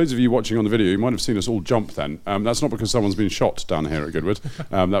 For those of you watching on the video, you might have seen us all jump then. That's not because someone's been shot down here at Goodwood.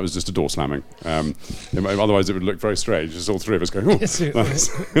 That was just a door slamming. Otherwise it would look very strange. Just all three of us going,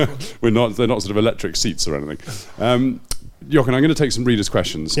 they're not sort of electric seats or anything. Jochen, I'm going to take some readers'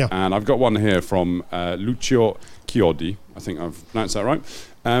 questions. Yeah. And I've got one here from Lucio Chiodi. I think I've pronounced that right.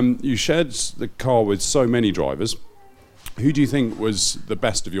 You shared the car with so many drivers. Who do you think was the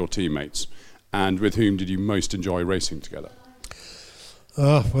best of your teammates? And with whom did you most enjoy racing together?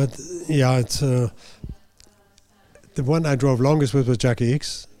 It's the one I drove longest with was Jackie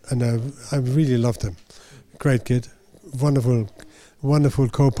X, and I really loved him. Great kid, wonderful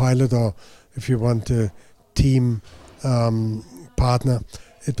co-pilot, or if you want a team partner.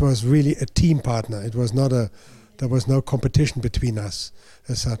 It was really a team partner. It was not there was no competition between us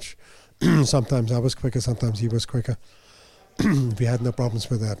as such. Sometimes I was quicker, sometimes he was quicker. We had no problems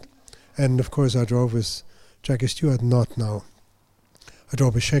with that. And of course I drove with Jackie Stewart, not now. I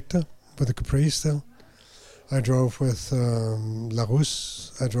drove with Scheckter, with the Capri still. I drove with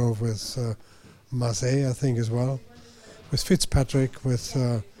Larousse. I drove with Marseille, I think, as well. With Fitzpatrick, with...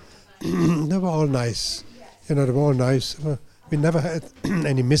 they were all nice. They were all nice. We never had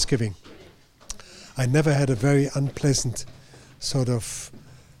any misgiving. I never had a very unpleasant sort of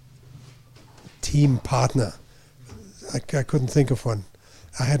team partner. I couldn't think of one.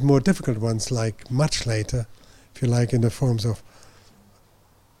 I had more difficult ones, like much later, if you like, in the forms of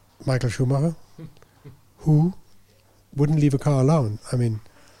Michael Schumacher, who wouldn't leave a car alone. I mean,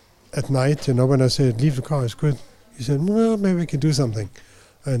 at night, when I said, leave the car, it's good. He said, well, maybe we can do something.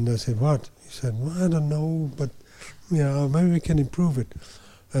 And I said, what? He said, well, I don't know, but maybe we can improve it.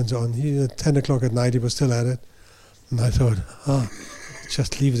 And so on. At 10 o'clock at night, he was still at it. And I thought,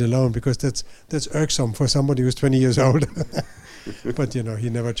 just leave it alone, because that's irksome for somebody who's 20 years older. But you know, he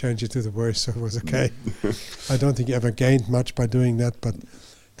never changed it to the worse, so it was okay. I don't think he ever gained much by doing that, but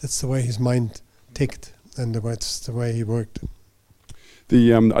that's the way his mind ticked, and that's the way he worked.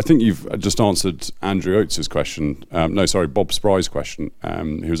 I think you've just answered Andrew Oates' question. Bob Spry's question.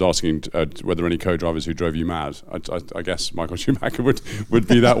 He was asking were there any co-drivers who drove you mad? I guess Michael Schumacher would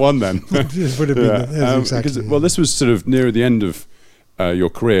be that one then. It would have been exactly. Because, well, this was sort of near the end of your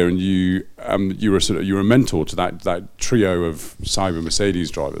career, and you were a mentor to that trio of cyber Mercedes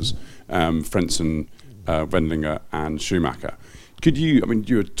drivers, Frentzen, Wendlinger, and Schumacher. You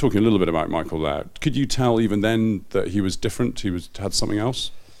were talking a little bit about Michael there. Could you tell even then that he was different? Had something else?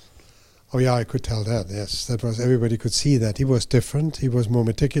 Oh yeah, I could tell that. Yes, everybody could see that he was different. He was more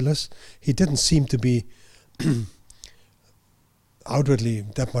meticulous. He didn't seem to be outwardly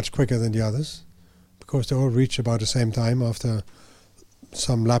that much quicker than the others, because they all reached about the same time after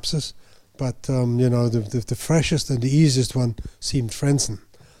some lapses. But the freshest and the easiest one seemed Frentzen,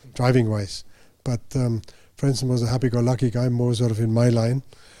 driving-wise. But Frentzen was a happy-go-lucky guy, more sort of in my line,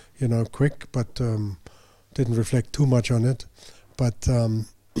 quick, but didn't reflect too much on it. But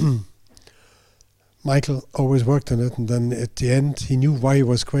Michael always worked on it, and then at the end he knew why he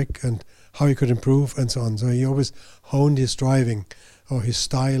was quick and how he could improve and so on. So he always honed his driving or his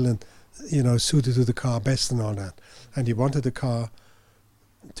style and, suited to the car best and all that. And he wanted the car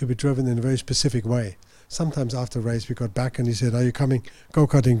to be driven in a very specific way. Sometimes after the race we got back and he said, "Are you coming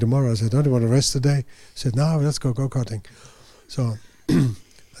go-karting tomorrow?" I said, "Don't you want to rest today?" He said, "No, let's go go-karting." So, and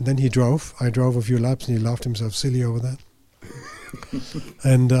then he drove. I drove a few laps and he laughed himself silly over that.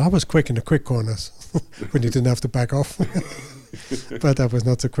 And I was quick in the quick corners when you didn't have to back off. But I was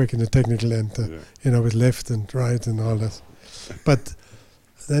not so quick in the technical end, with left and right and all that. But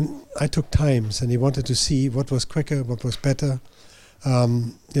then I took times and he wanted to see what was quicker, what was better,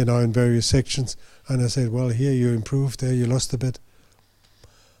 in various sections. And I said, "Well, here you improved, there you lost a bit."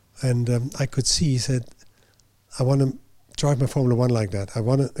 And I could see, he said, "I want to drive my Formula One like that. I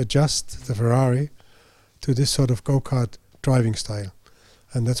want to adjust the Ferrari to this sort of go-kart driving style."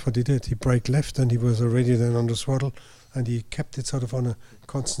 And that's what he did. He braked left and he was already then on the throttle and he kept it sort of on a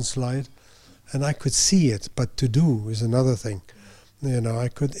constant slide. And I could see it, but to do is another thing. I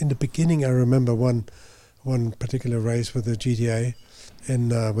could, in the beginning, I remember one particular race with the GTA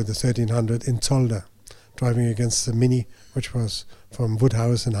with the 1300 in Zolder, driving against the Mini, which was from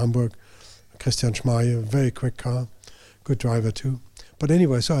Woodhouse in Hamburg. Christian Schmeier, very quick car, good driver too. But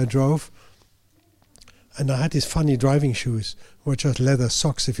anyway, so I drove, and I had these funny driving shoes, which are leather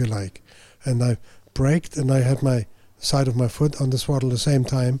socks, if you like. And I braked, and I had my side of my foot on the throttle at the same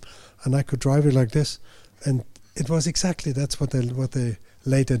time, and I could drive it like this. And it was exactly, that's what they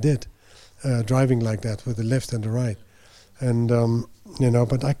later did, driving like that with the left and the right. And,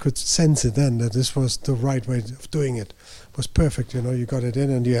 but I could sense it then that this was the right way of doing it. It was perfect, you got it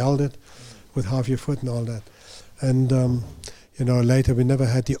in and you held it with half your foot and all that. And, later we never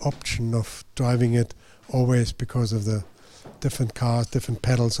had the option of driving it always because of the different cars, different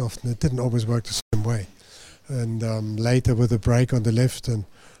pedals often. It didn't always work the same way. And later with the brake on the left and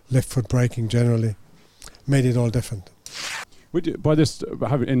left foot braking generally made it all different. By this,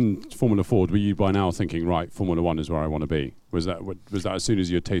 in Formula Ford, were you by now thinking, right, Formula One is where I want to be? Was that as soon as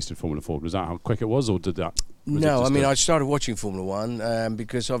you had tasted Formula Ford? Was that how quick it was, or did that? No, I started watching Formula One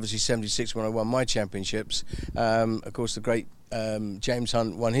because obviously '76 when I won my championships, of course the great James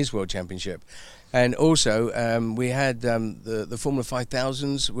Hunt won his world championship. And also we had the Formula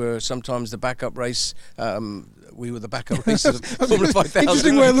 5000s were sometimes the backup race. We were the backup race of Formula 5000.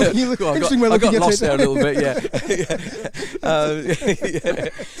 Interesting way of looking I got lost at there it. a little bit, yeah.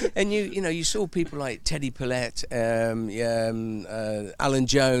 And you saw people like Teddy Pillette, Alan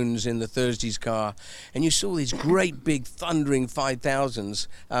Jones in the Thursday's car, and you saw these great big thundering 5000s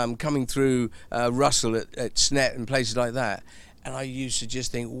coming through Russell at Snet and places like that. And I used to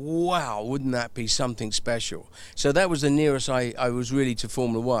just think, wow, wouldn't that be something special? So that was the nearest I was really to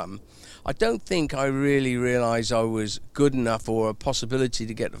Formula One. I don't think I really realised I was good enough or a possibility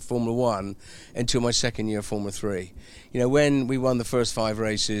to get to Formula One until my second year of Formula 3. When we won the first 5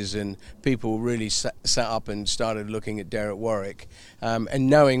 races and people really sat up and started looking at Derek Warwick, and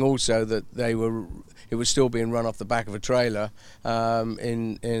knowing also that it was still being run off the back of a trailer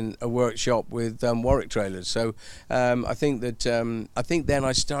in a workshop with Warwick trailers. So I think then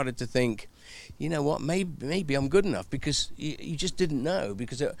I started to think, you know what, maybe I'm good enough, because you just didn't know,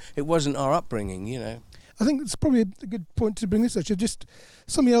 because it wasn't our upbringing, I think it's probably a good point to bring this actually. Just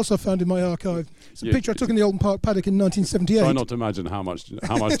something else I found in my archive. It's a picture I took in the Alton Park paddock in 1978. Try not to imagine how much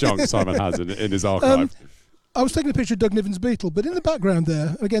junk Simon has in his archive. I was taking a picture of Doug Niven's Beetle, but in the background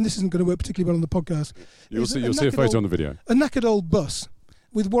there, again, this isn't going to work particularly well on the podcast. You'll see a photo on the video. A knackered old bus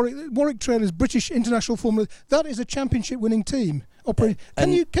with Warwick Trailers British International Formula. That is a championship-winning team operating.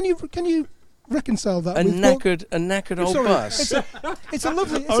 Can you reconcile that? A knackered old bus. It's a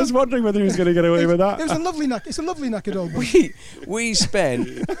lovely. I was wondering whether he was going to get away with that. It's a lovely knackered old bus.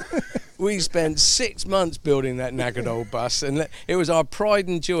 We spent 6 months building that knackered old bus, and it was our pride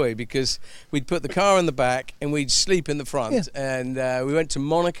and joy because we'd put the car in the back and we'd sleep in the front. Yeah. And we went to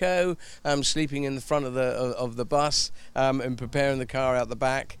Monaco, sleeping in the front of the bus and preparing the car out the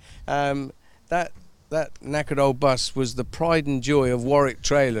back. That knackered old bus was the pride and joy of Warwick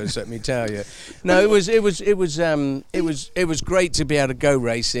Trailers, let me tell you. No, it was great to be able to go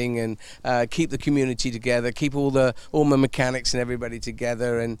racing and keep the community together, keep all my mechanics and everybody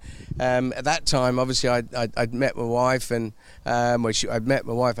together. And at that time, obviously, I'd met my wife, and I'd met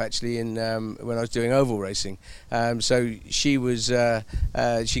my wife actually in when I was doing oval racing. So she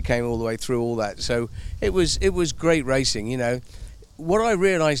came all the way through all that. So it was great racing, you know. What I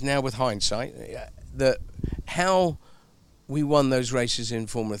realise now with hindsight, that how we won those races in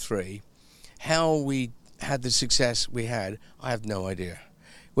Formula 3, how we had the success we had, I have no idea.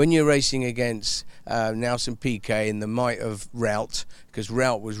 When you're racing against Nelson Piquet in the might of Rout, because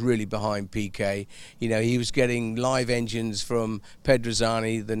Rout was really behind Piquet, you know, he was getting live engines from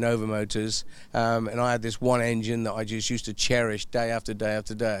Pedrozzani, the Nova Motors, and I had this one engine that I just used to cherish day after day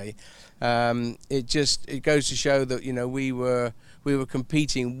after day. It goes to show that, you know, we were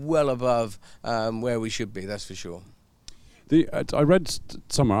competing well above where we should be, that's for sure. I read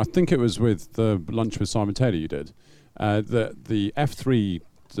somewhere, I think it was with the lunch with Simon Taylor you did, that the F3,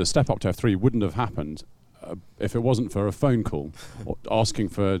 the step up to F3 wouldn't have happened if it wasn't for a phone call or asking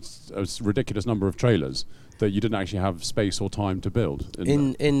for a ridiculous number of trailers that you didn't actually have space or time to build.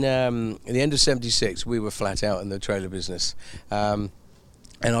 In the end of '76, we were flat out in the trailer business.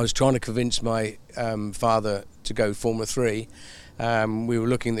 And I was trying to convince my father to go Formula 3. We were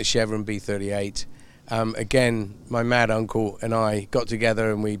looking at the Chevron B38. Again, my mad uncle and I got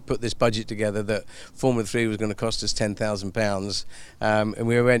together and we put this budget together that Formula 3 was going to cost us £10,000. And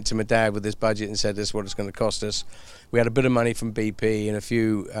we went to my dad with this budget and said, this is what it's going to cost us. We had a bit of money from BP and a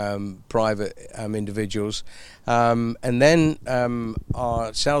few private individuals. And then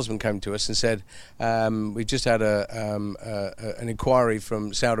our salesman came to us and said, we just had an inquiry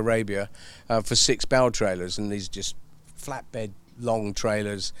from Saudi Arabia for 6 bow trailers, and these just flatbed long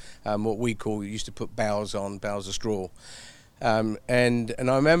trailers, what we used to put bows of straw. And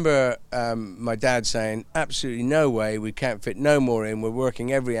I remember my dad saying, absolutely no way, we can't fit no more in, we're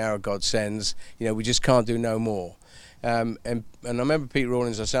working every hour God sends, you know, we just can't do no more. And I remember Pete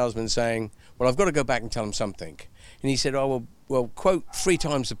Rawlins, our salesman, saying, well, I've got to go back and tell him something. And he said, oh, well, quote 3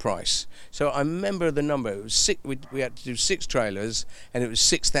 times the price. So I remember the number. It was we had to do 6 trailers, and it was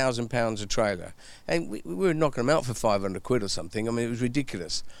 £6,000 a trailer. And we were knocking them out for 500 quid or something. I mean, it was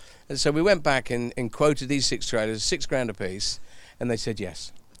ridiculous. And so we went back and quoted these 6 trailers, £6,000 a piece, and they said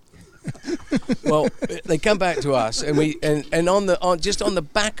yes. Well, they come back to us, and we just on the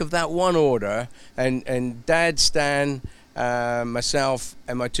back of that one order, and Dad, Stan, myself,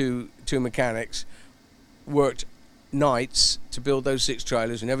 and my two mechanics worked nights to build those 6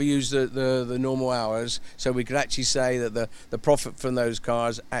 trailers. We never used the normal hours, so we could actually say that the profit from those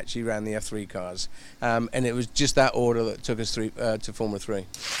cars actually ran the F3 cars, and it was just that order that took us to Formula 3.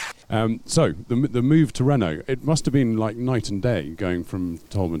 So the move to Renault, it must have been like night and day going from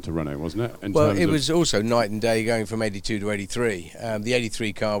Tolman to Renault, wasn't it? Well, it was also night and day going from 82 to 83. The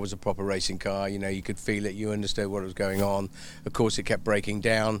 83 car was a proper racing car. You know, you could feel it, you understood what was going on. Of course, it kept breaking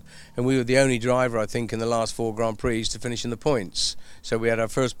down, and we were the only driver, I think, in the last 4 Grand Prix to finish in the points. So we had our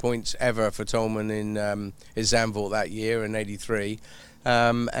first points ever for Tolman in Zandvoort that year in 83.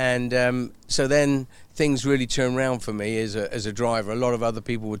 So then things really turned around for me as a driver. A lot of other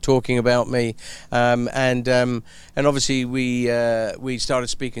people were talking about me, and obviously we started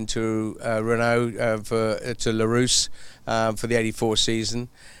speaking to Renault to LaRousse for the 84 season,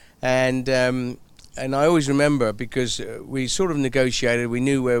 and I always remember because we sort of negotiated. We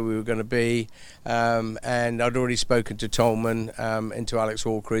knew where we were going to be, and I'd already spoken to Tolman and to Alex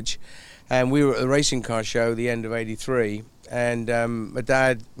Hawkridge, and we were at the racing car show the end of '83. And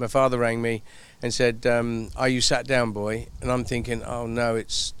my father rang me and said, are you sat down, boy? And I'm thinking, oh no,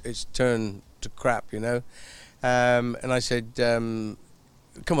 it's turned to crap, you know. And I said, come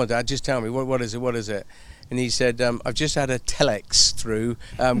on, Dad, just tell me, what is it? And he said, I've just had a telex through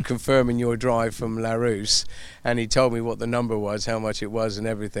confirming your drive from LaRousse. And he told me what the number was, how much it was and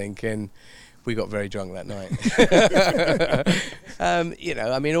everything. And we got very drunk that night.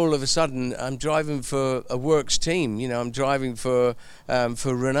 All of a sudden, I'm driving for a works team. I'm driving for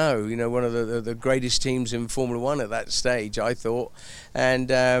Renault. One of the greatest teams in Formula One at that stage, I thought.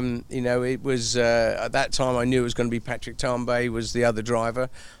 And it was at that time I knew it was going to be Patrick Tambay was the other driver.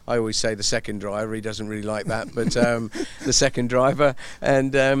 I always say the second driver. He doesn't really like that, but the second driver.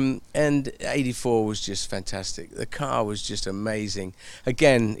 And 84 was just fantastic. The car was just amazing.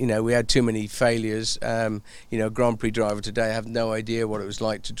 Again, we had too many failures. Grand Prix driver today, I have no idea what it was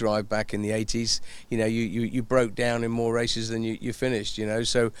like to drive back in the 80s. You broke down in more races than you finished.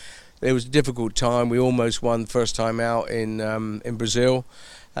 So it was a difficult time. We almost won first time out in Brazil,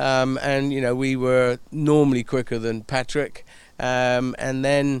 and we were normally quicker than Patrick. And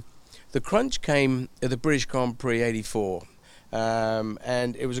then the crunch came at the British Grand Prix '84.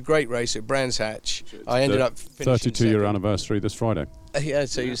 And it was a great race at Brands Hatch. I ended up finishing 32-year anniversary this Friday. Yeah,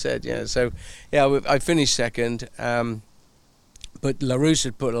 so you said, yeah. So, yeah, I finished second. But LaRousse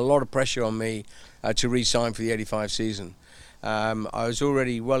had put a lot of pressure on me to re-sign for the '85 season. I was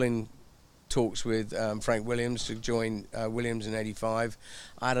already well in talks with Frank Williams to join Williams in '85.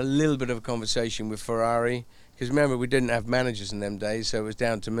 I had a little bit of a conversation with Ferrari, because remember, we didn't have managers in them days, so it was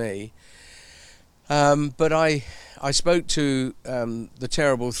down to me. But I spoke to the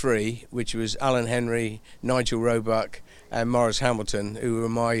Terrible Three, which was Alan Henry, Nigel Roebuck and Morris Hamilton, who were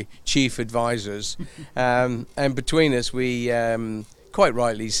my chief advisors. And between us, we quite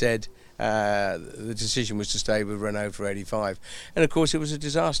rightly said the decision was to stay with Renault for '85. And of course, it was a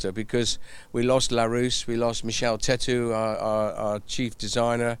disaster because we lost LaRousse, we lost Michel Tetou, our chief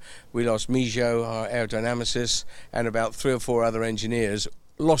designer, we lost Mijo, our aerodynamicist, and about 3 or 4 other engineers.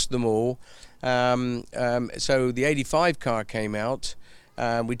 Lost them all. So the '85 car came out.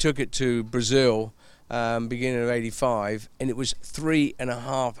 We took it to Brazil beginning of '85, and it was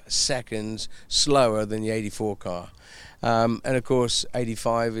 3.5 seconds slower than the '84 car. And of course,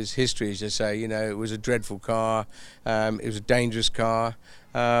 '85 is history, as they say. It was a dreadful car. It was a dangerous car.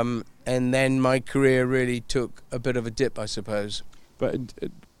 And then my career really took a bit of a dip, I suppose. But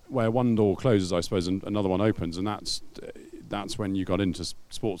where one door closes, I suppose, and another one opens, and that's when you got into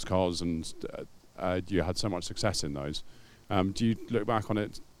sports cars and you had so much success in those. Do you look back on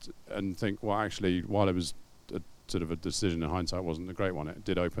it and think, well, actually, while it was sort of a decision in hindsight, it wasn't a great one, it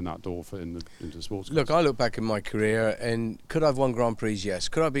did open that door into sports cars? Look, I look back in my career, and could I have won Grand Prix? Yes.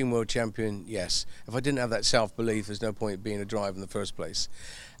 Could I have been world champion? Yes. If I didn't have that self-belief, there's no point being a driver in the first place.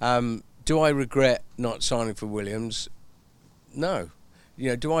 Do I regret not signing for Williams? No.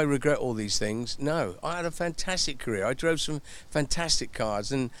 Do I regret all these things? No. I had a fantastic career. I drove some fantastic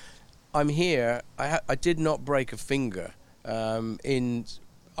cars, and I'm here. I did not break a finger in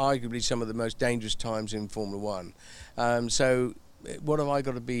arguably some of the most dangerous times in Formula One. So what have I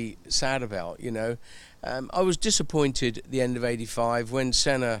got to be sad about, I was disappointed at the end of '85 when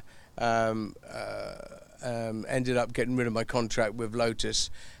Senna ended up getting rid of my contract with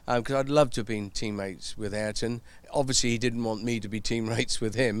Lotus, because I'd love to have been teammates with Ayrton. Obviously, he didn't want me to be teammates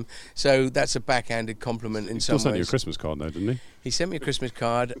with him, so that's a backhanded compliment in some ways. He sent you a Christmas card, though, didn't he? He sent me a Christmas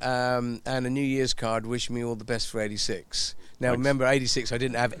card and a New Year's card wishing me all the best for '86. Now, remember, '86, I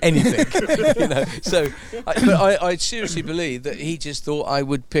didn't have anything, So, I seriously believe that he just thought I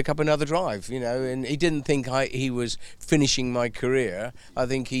would pick up another drive, and he didn't think he was finishing my career. I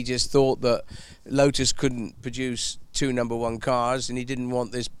think he just thought that Lotus couldn't produce 2 number 1 cars, and he didn't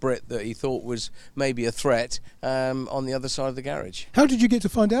want this Brit that he thought was maybe a threat on the other side of the garage. How did you get to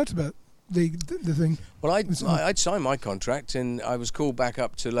find out about the thing? Well, I'd signed my contract, and I was called back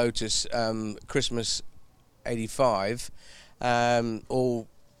up to Lotus Christmas '85, all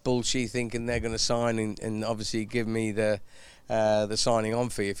bullshit, thinking they're going to sign and obviously give me the signing on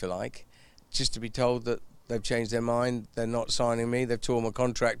fee, if you like, just to be told that they've changed their mind, they're not signing me, they've torn my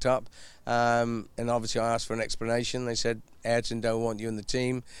contract up, and obviously I asked for an explanation. They said, Ayrton don't want you in the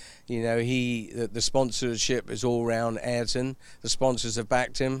team. The sponsorship is all round Ayrton, the sponsors have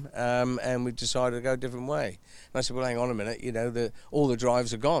backed him, and we've decided to go a different way. And I said, well, hang on a minute, all the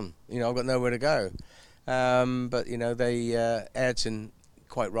drives are gone, I've got nowhere to go. But Ayrton,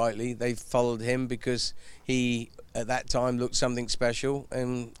 quite rightly, they followed him because he at that time looked something special,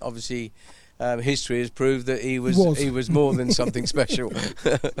 and obviously history has proved that he was more than something special. We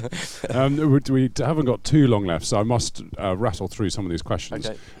haven't got too long left, so I must rattle through some of these questions.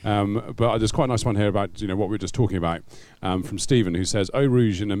 Okay. But there's quite a nice one here about what we were just talking about from Stephen, who says, Eau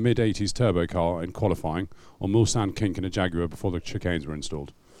Rouge in a mid-80s turbo car in qualifying, or Mulsanne kink in a Jaguar before the chicanes were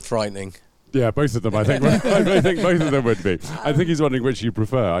installed. Frightening. Yeah, both of them, I think. I think both of them would be. I think he's wondering which you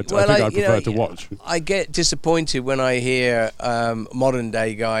prefer. I think I prefer to watch. I get disappointed when I hear modern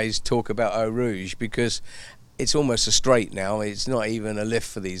day guys talk about Eau Rouge, because it's almost a straight now. It's not even a lift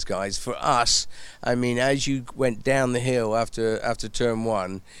for these guys. For us, I mean, as you went down the hill after turn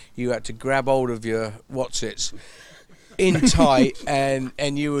one, you had to grab hold of your whatsits in tight,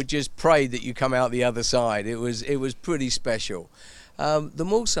 and you would just pray that you come out the other side. It was pretty special. The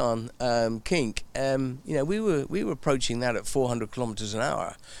Mulsanne kink, we were approaching that at 400 kilometers an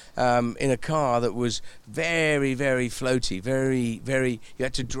hour in a car that was very, very floaty, very, very. You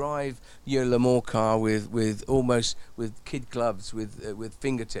had to drive your Le Mans car with almost with kid gloves, with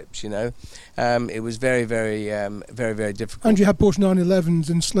fingertips. It was very, very, very, very difficult. And you had Porsche 911s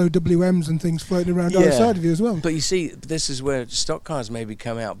and slow WMs and things floating around either side of you as well. But you see, this is where stock cars maybe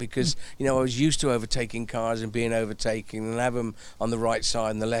come out, because I was used to overtaking cars and being overtaken and have them on the right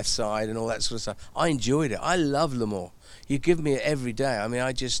side and the left side and all that sort of stuff. I enjoyed it. I love Le Mans. You give me it every day. I mean,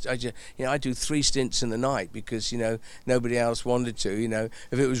 I just, I do 3 stints in the night because, nobody else wanted to.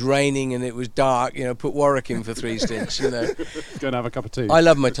 If it was raining and it was dark, put Warwick in for 3 stints. Go and have a cup of tea. I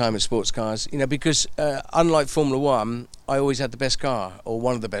love my time at sports cars, because unlike Formula One, I always had the best car, or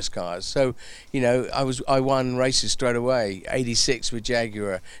one of the best cars. So, I won races straight away. 86 with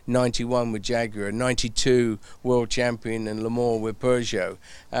Jaguar, 91 with Jaguar, 92 world champion in Le Mans with Peugeot.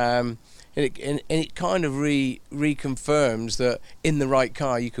 And it kind of reconfirms that in the right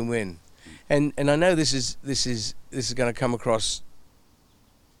car you can win. And I know this is going to come across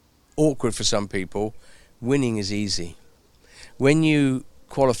awkward for some people. Winning is easy. When you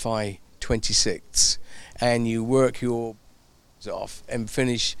qualify 26th and you work your off and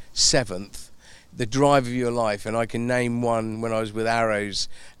finish 7th, the drive of your life, and I can name one when I was with Arrows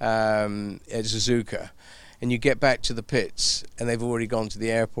at Suzuka, and you get back to the pits and they've already gone to the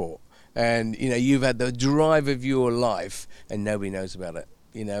airport. And you've had the drive of your life and nobody knows about it.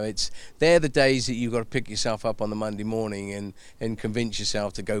 They're the days that you've got to pick yourself up on the Monday morning and convince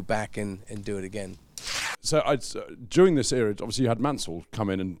yourself to go back and do it again. So during this era, obviously you had Mansell come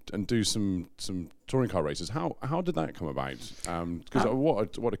in and do some touring car races. How did that come about?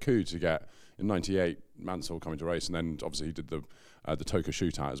 Because what a coup to get in '98, Mansell coming to race, and then obviously he did the Toka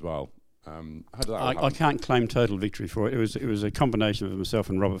shootout as well. How did that happen? I can't claim total victory for it. It was a combination of myself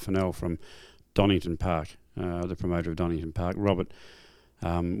and Robert Fennell from Donington Park, the promoter of Donington Park. Robert,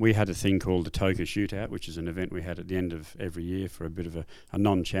 we had a thing called the Toka Shootout, which is an event we had at the end of every year for a bit of a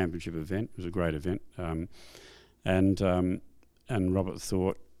non-championship event. It was a great event, and Robert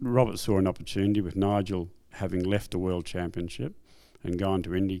saw an opportunity with Nigel having left the World Championship and gone to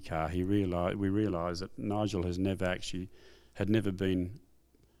IndyCar. We realised that Nigel had never been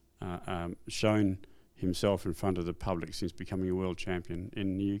shown himself in front of the public since becoming a world champion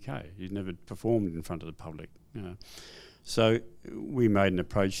in the UK. He'd never performed in front of the public. So we made an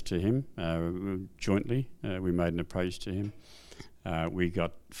approach to him jointly. We made an approach to him. We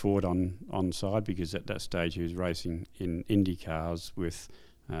got Ford on side because at that stage he was racing in Indy cars with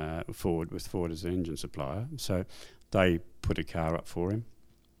Ford as the engine supplier. So they put a car up for him,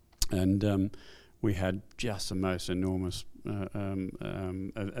 and we had just the most enormous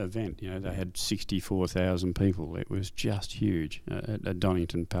event. They had 64,000 people. It was just huge at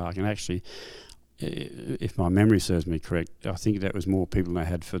Donington Park. And actually, if my memory serves me correct, I think that was more people than they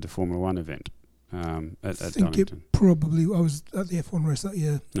had for the Formula One event at Donington. I was at the F1 race that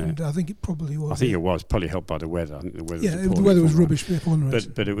year, and I think it probably was. I think it was probably helped by the weather. I think the weather. The weather was rubbish for the F1 race.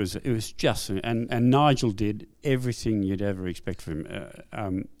 But it was just, and Nigel did everything you'd ever expect from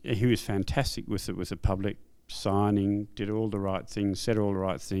him. He was fantastic with the public. Signing, did all the right things, said all the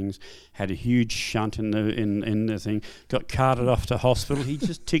right things, had a huge shunt in the thing, got carted off to hospital. He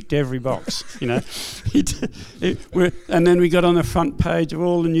just ticked every box, and then we got on the front page of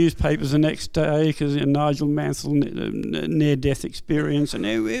all the newspapers the next day because Nigel Mansell near-death experience, and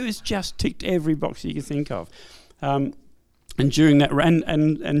it was just ticked every box you could think of. And during that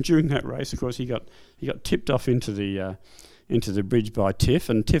during that race, of course, he got tipped off into the bridge by Tiff,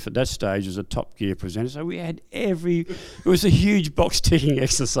 and Tiff at that stage was a Top Gear presenter. So we had it was a huge box ticking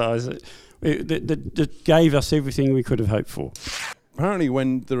exercise that gave us everything we could have hoped for. Apparently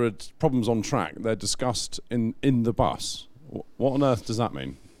when there are problems on track, they're discussed in the bus. What on earth does that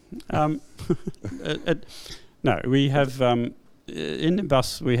mean? No, we have in the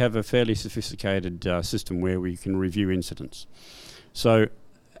bus we have a fairly sophisticated system where we can review incidents. So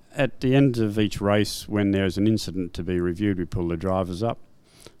at the end of each race, when there's an incident to be reviewed, we pull the drivers up.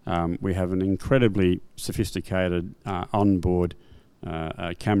 We have an incredibly sophisticated onboard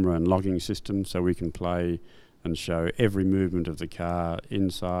camera and logging system, so we can play and show every movement of the car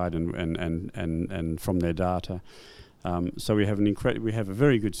inside and from their data. So we have a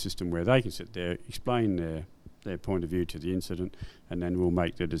very good system where they can sit there, explain their point of view to the incident, and then we'll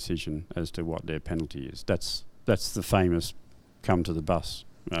make the decision as to what their penalty is. That's the famous come to the bus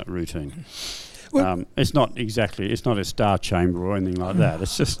routine. Well, it's not a star chamber or anything like that.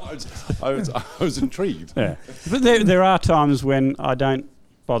 It's just I was intrigued. yeah. But there are times when I don't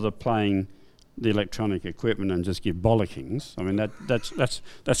bother playing the electronic equipment and just give bollockings. I mean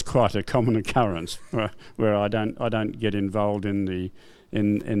that's quite a common occurrence where I don't get involved in the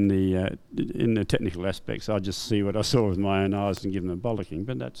technical aspects. I just see what I saw with my own eyes and give them a bollocking.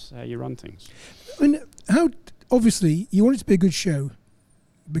 But that's how you run things. I mean, obviously you want it to be a good show,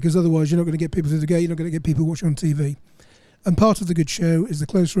 because otherwise you're not going to get people through the gate. You're not going to get people watching on TV. And part of the good show is the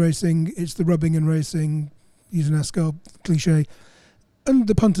close racing. It's the rubbing and racing, using NASCAR cliche. And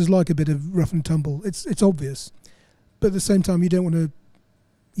the punters like a bit of rough and tumble. It's obvious, but at the same time, you don't want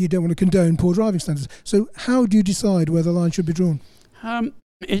to condone poor driving standards. So, how do you decide where the line should be drawn?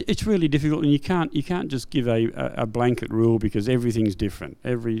 It's really difficult, and you can't just give a blanket rule, because everything's different.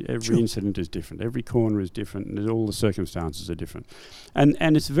 Every Sure. incident is different. Every corner is different, and all the circumstances are different.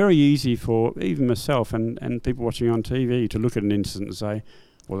 And it's very easy for even myself and people watching on TV to look at an incident and say,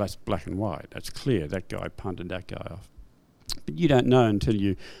 well, that's black and white. That's clear. That guy punted that guy off. But you don't know until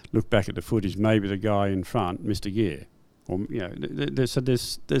you look back at the footage. Maybe the guy in front missed a gear, or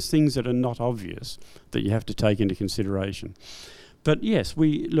there's things that are not obvious that you have to take into consideration. But yes,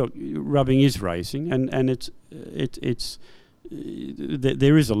 rubbing is racing, and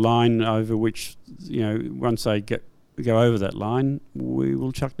there is a line over which, once they go over that line, we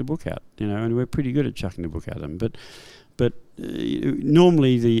will chuck the book out, and we're pretty good at chucking the book at them. But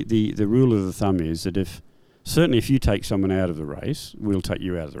normally the rule of the thumb is that certainly if you take someone out of the race, we'll take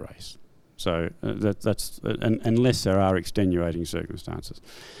you out of the race. So that's unless there are extenuating circumstances.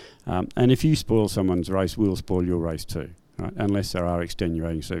 And if you spoil someone's race, we'll spoil your race too, right? Unless there are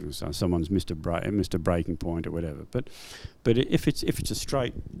extenuating circumstances, someone's missed a breaking point or whatever. But if it's a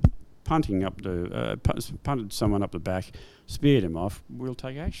straight punting up punted someone up the back, speared him off, we'll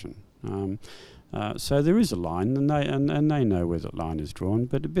take action. So there is a line, and they know where that line is drawn.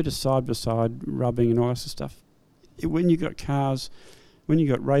 But a bit of side-by-side rubbing and all that sort of stuff. When you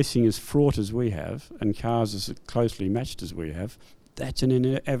got racing as fraught as we have, and cars as closely matched as we have, that's an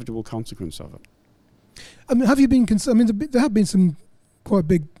inevitable consequence of it. I mean, have you been concerned? I mean, there have been some quite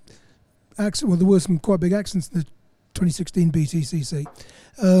big accidents. Well, there were some quite big accidents in the 2016 BTCC.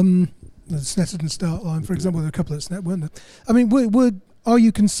 The Snetterton start line, for example, there were a couple at Snet, weren't there? I mean, are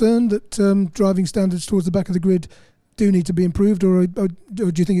you concerned that driving standards towards the back of the grid do need to be improved, or do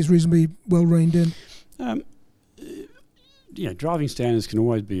you think it's reasonably well reined in? Driving standards can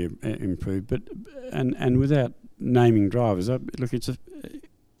always be improved, but and without naming drivers,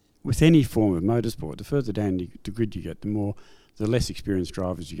 with any form of motorsport, the further down the grid you get, the less experienced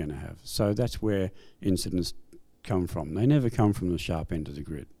drivers you're going to have. So that's where incidents come from. They never come from the sharp end of the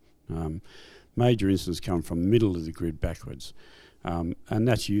grid. Major incidents come from the middle of the grid backwards. And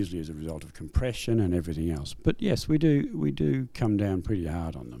that's usually as a result of compression and everything else. But yes, we do come down pretty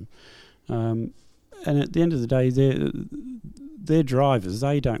hard on them. And at the end of the day, they're drivers.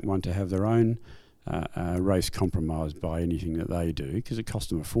 They don't want to have their own race compromised by anything that they do, because it costs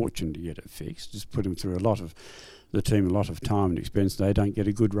them a fortune to get it fixed. Just put them through a lot of time and expense. They don't get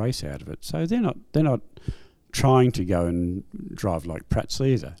a good race out of it. So they're not trying to go and drive like Pratts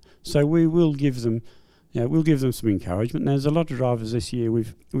either. So we will give them. We'll give them some encouragement. And there's a lot of drivers this year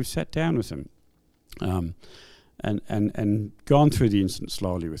we've sat down with them, and gone through the incident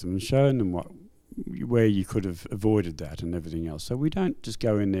slowly with them and shown them where you could have avoided that and everything else. So we don't just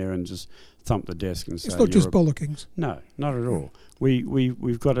go in there and just thump the desk and say it's not just bollockings. No, not at all.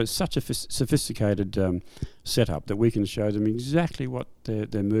 We've got such a sophisticated setup that we can show them exactly what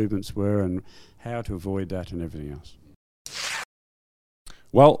their movements were and how to avoid that and everything else.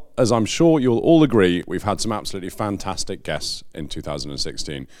 Well, as I'm sure you'll all agree, we've had some absolutely fantastic guests in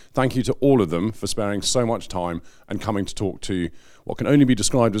 2016. Thank you to all of them for sparing so much time and coming to talk to what can only be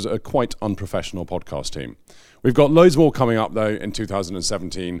described as a quite unprofessional podcast team. We've got loads more coming up, though, in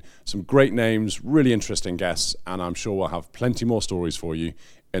 2017. Some great names, really interesting guests, and I'm sure we'll have plenty more stories for you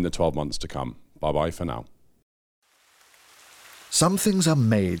in the 12 months to come. Bye-bye for now. Some things are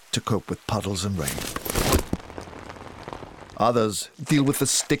made to cope with puddles and rain. Others deal with the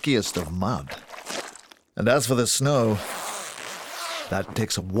stickiest of mud. And as for the snow, that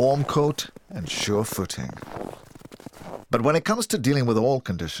takes a warm coat and sure footing. But when it comes to dealing with all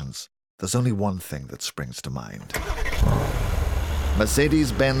conditions, there's only one thing that springs to mind.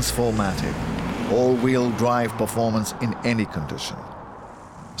 Mercedes-Benz 4MATIC. all-wheel drive performance in any condition.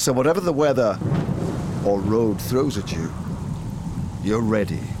 So whatever the weather or road throws at you, you're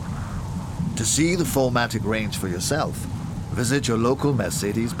ready. To see the 4MATIC range for yourself, visit your local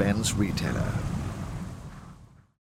Mercedes-Benz retailer.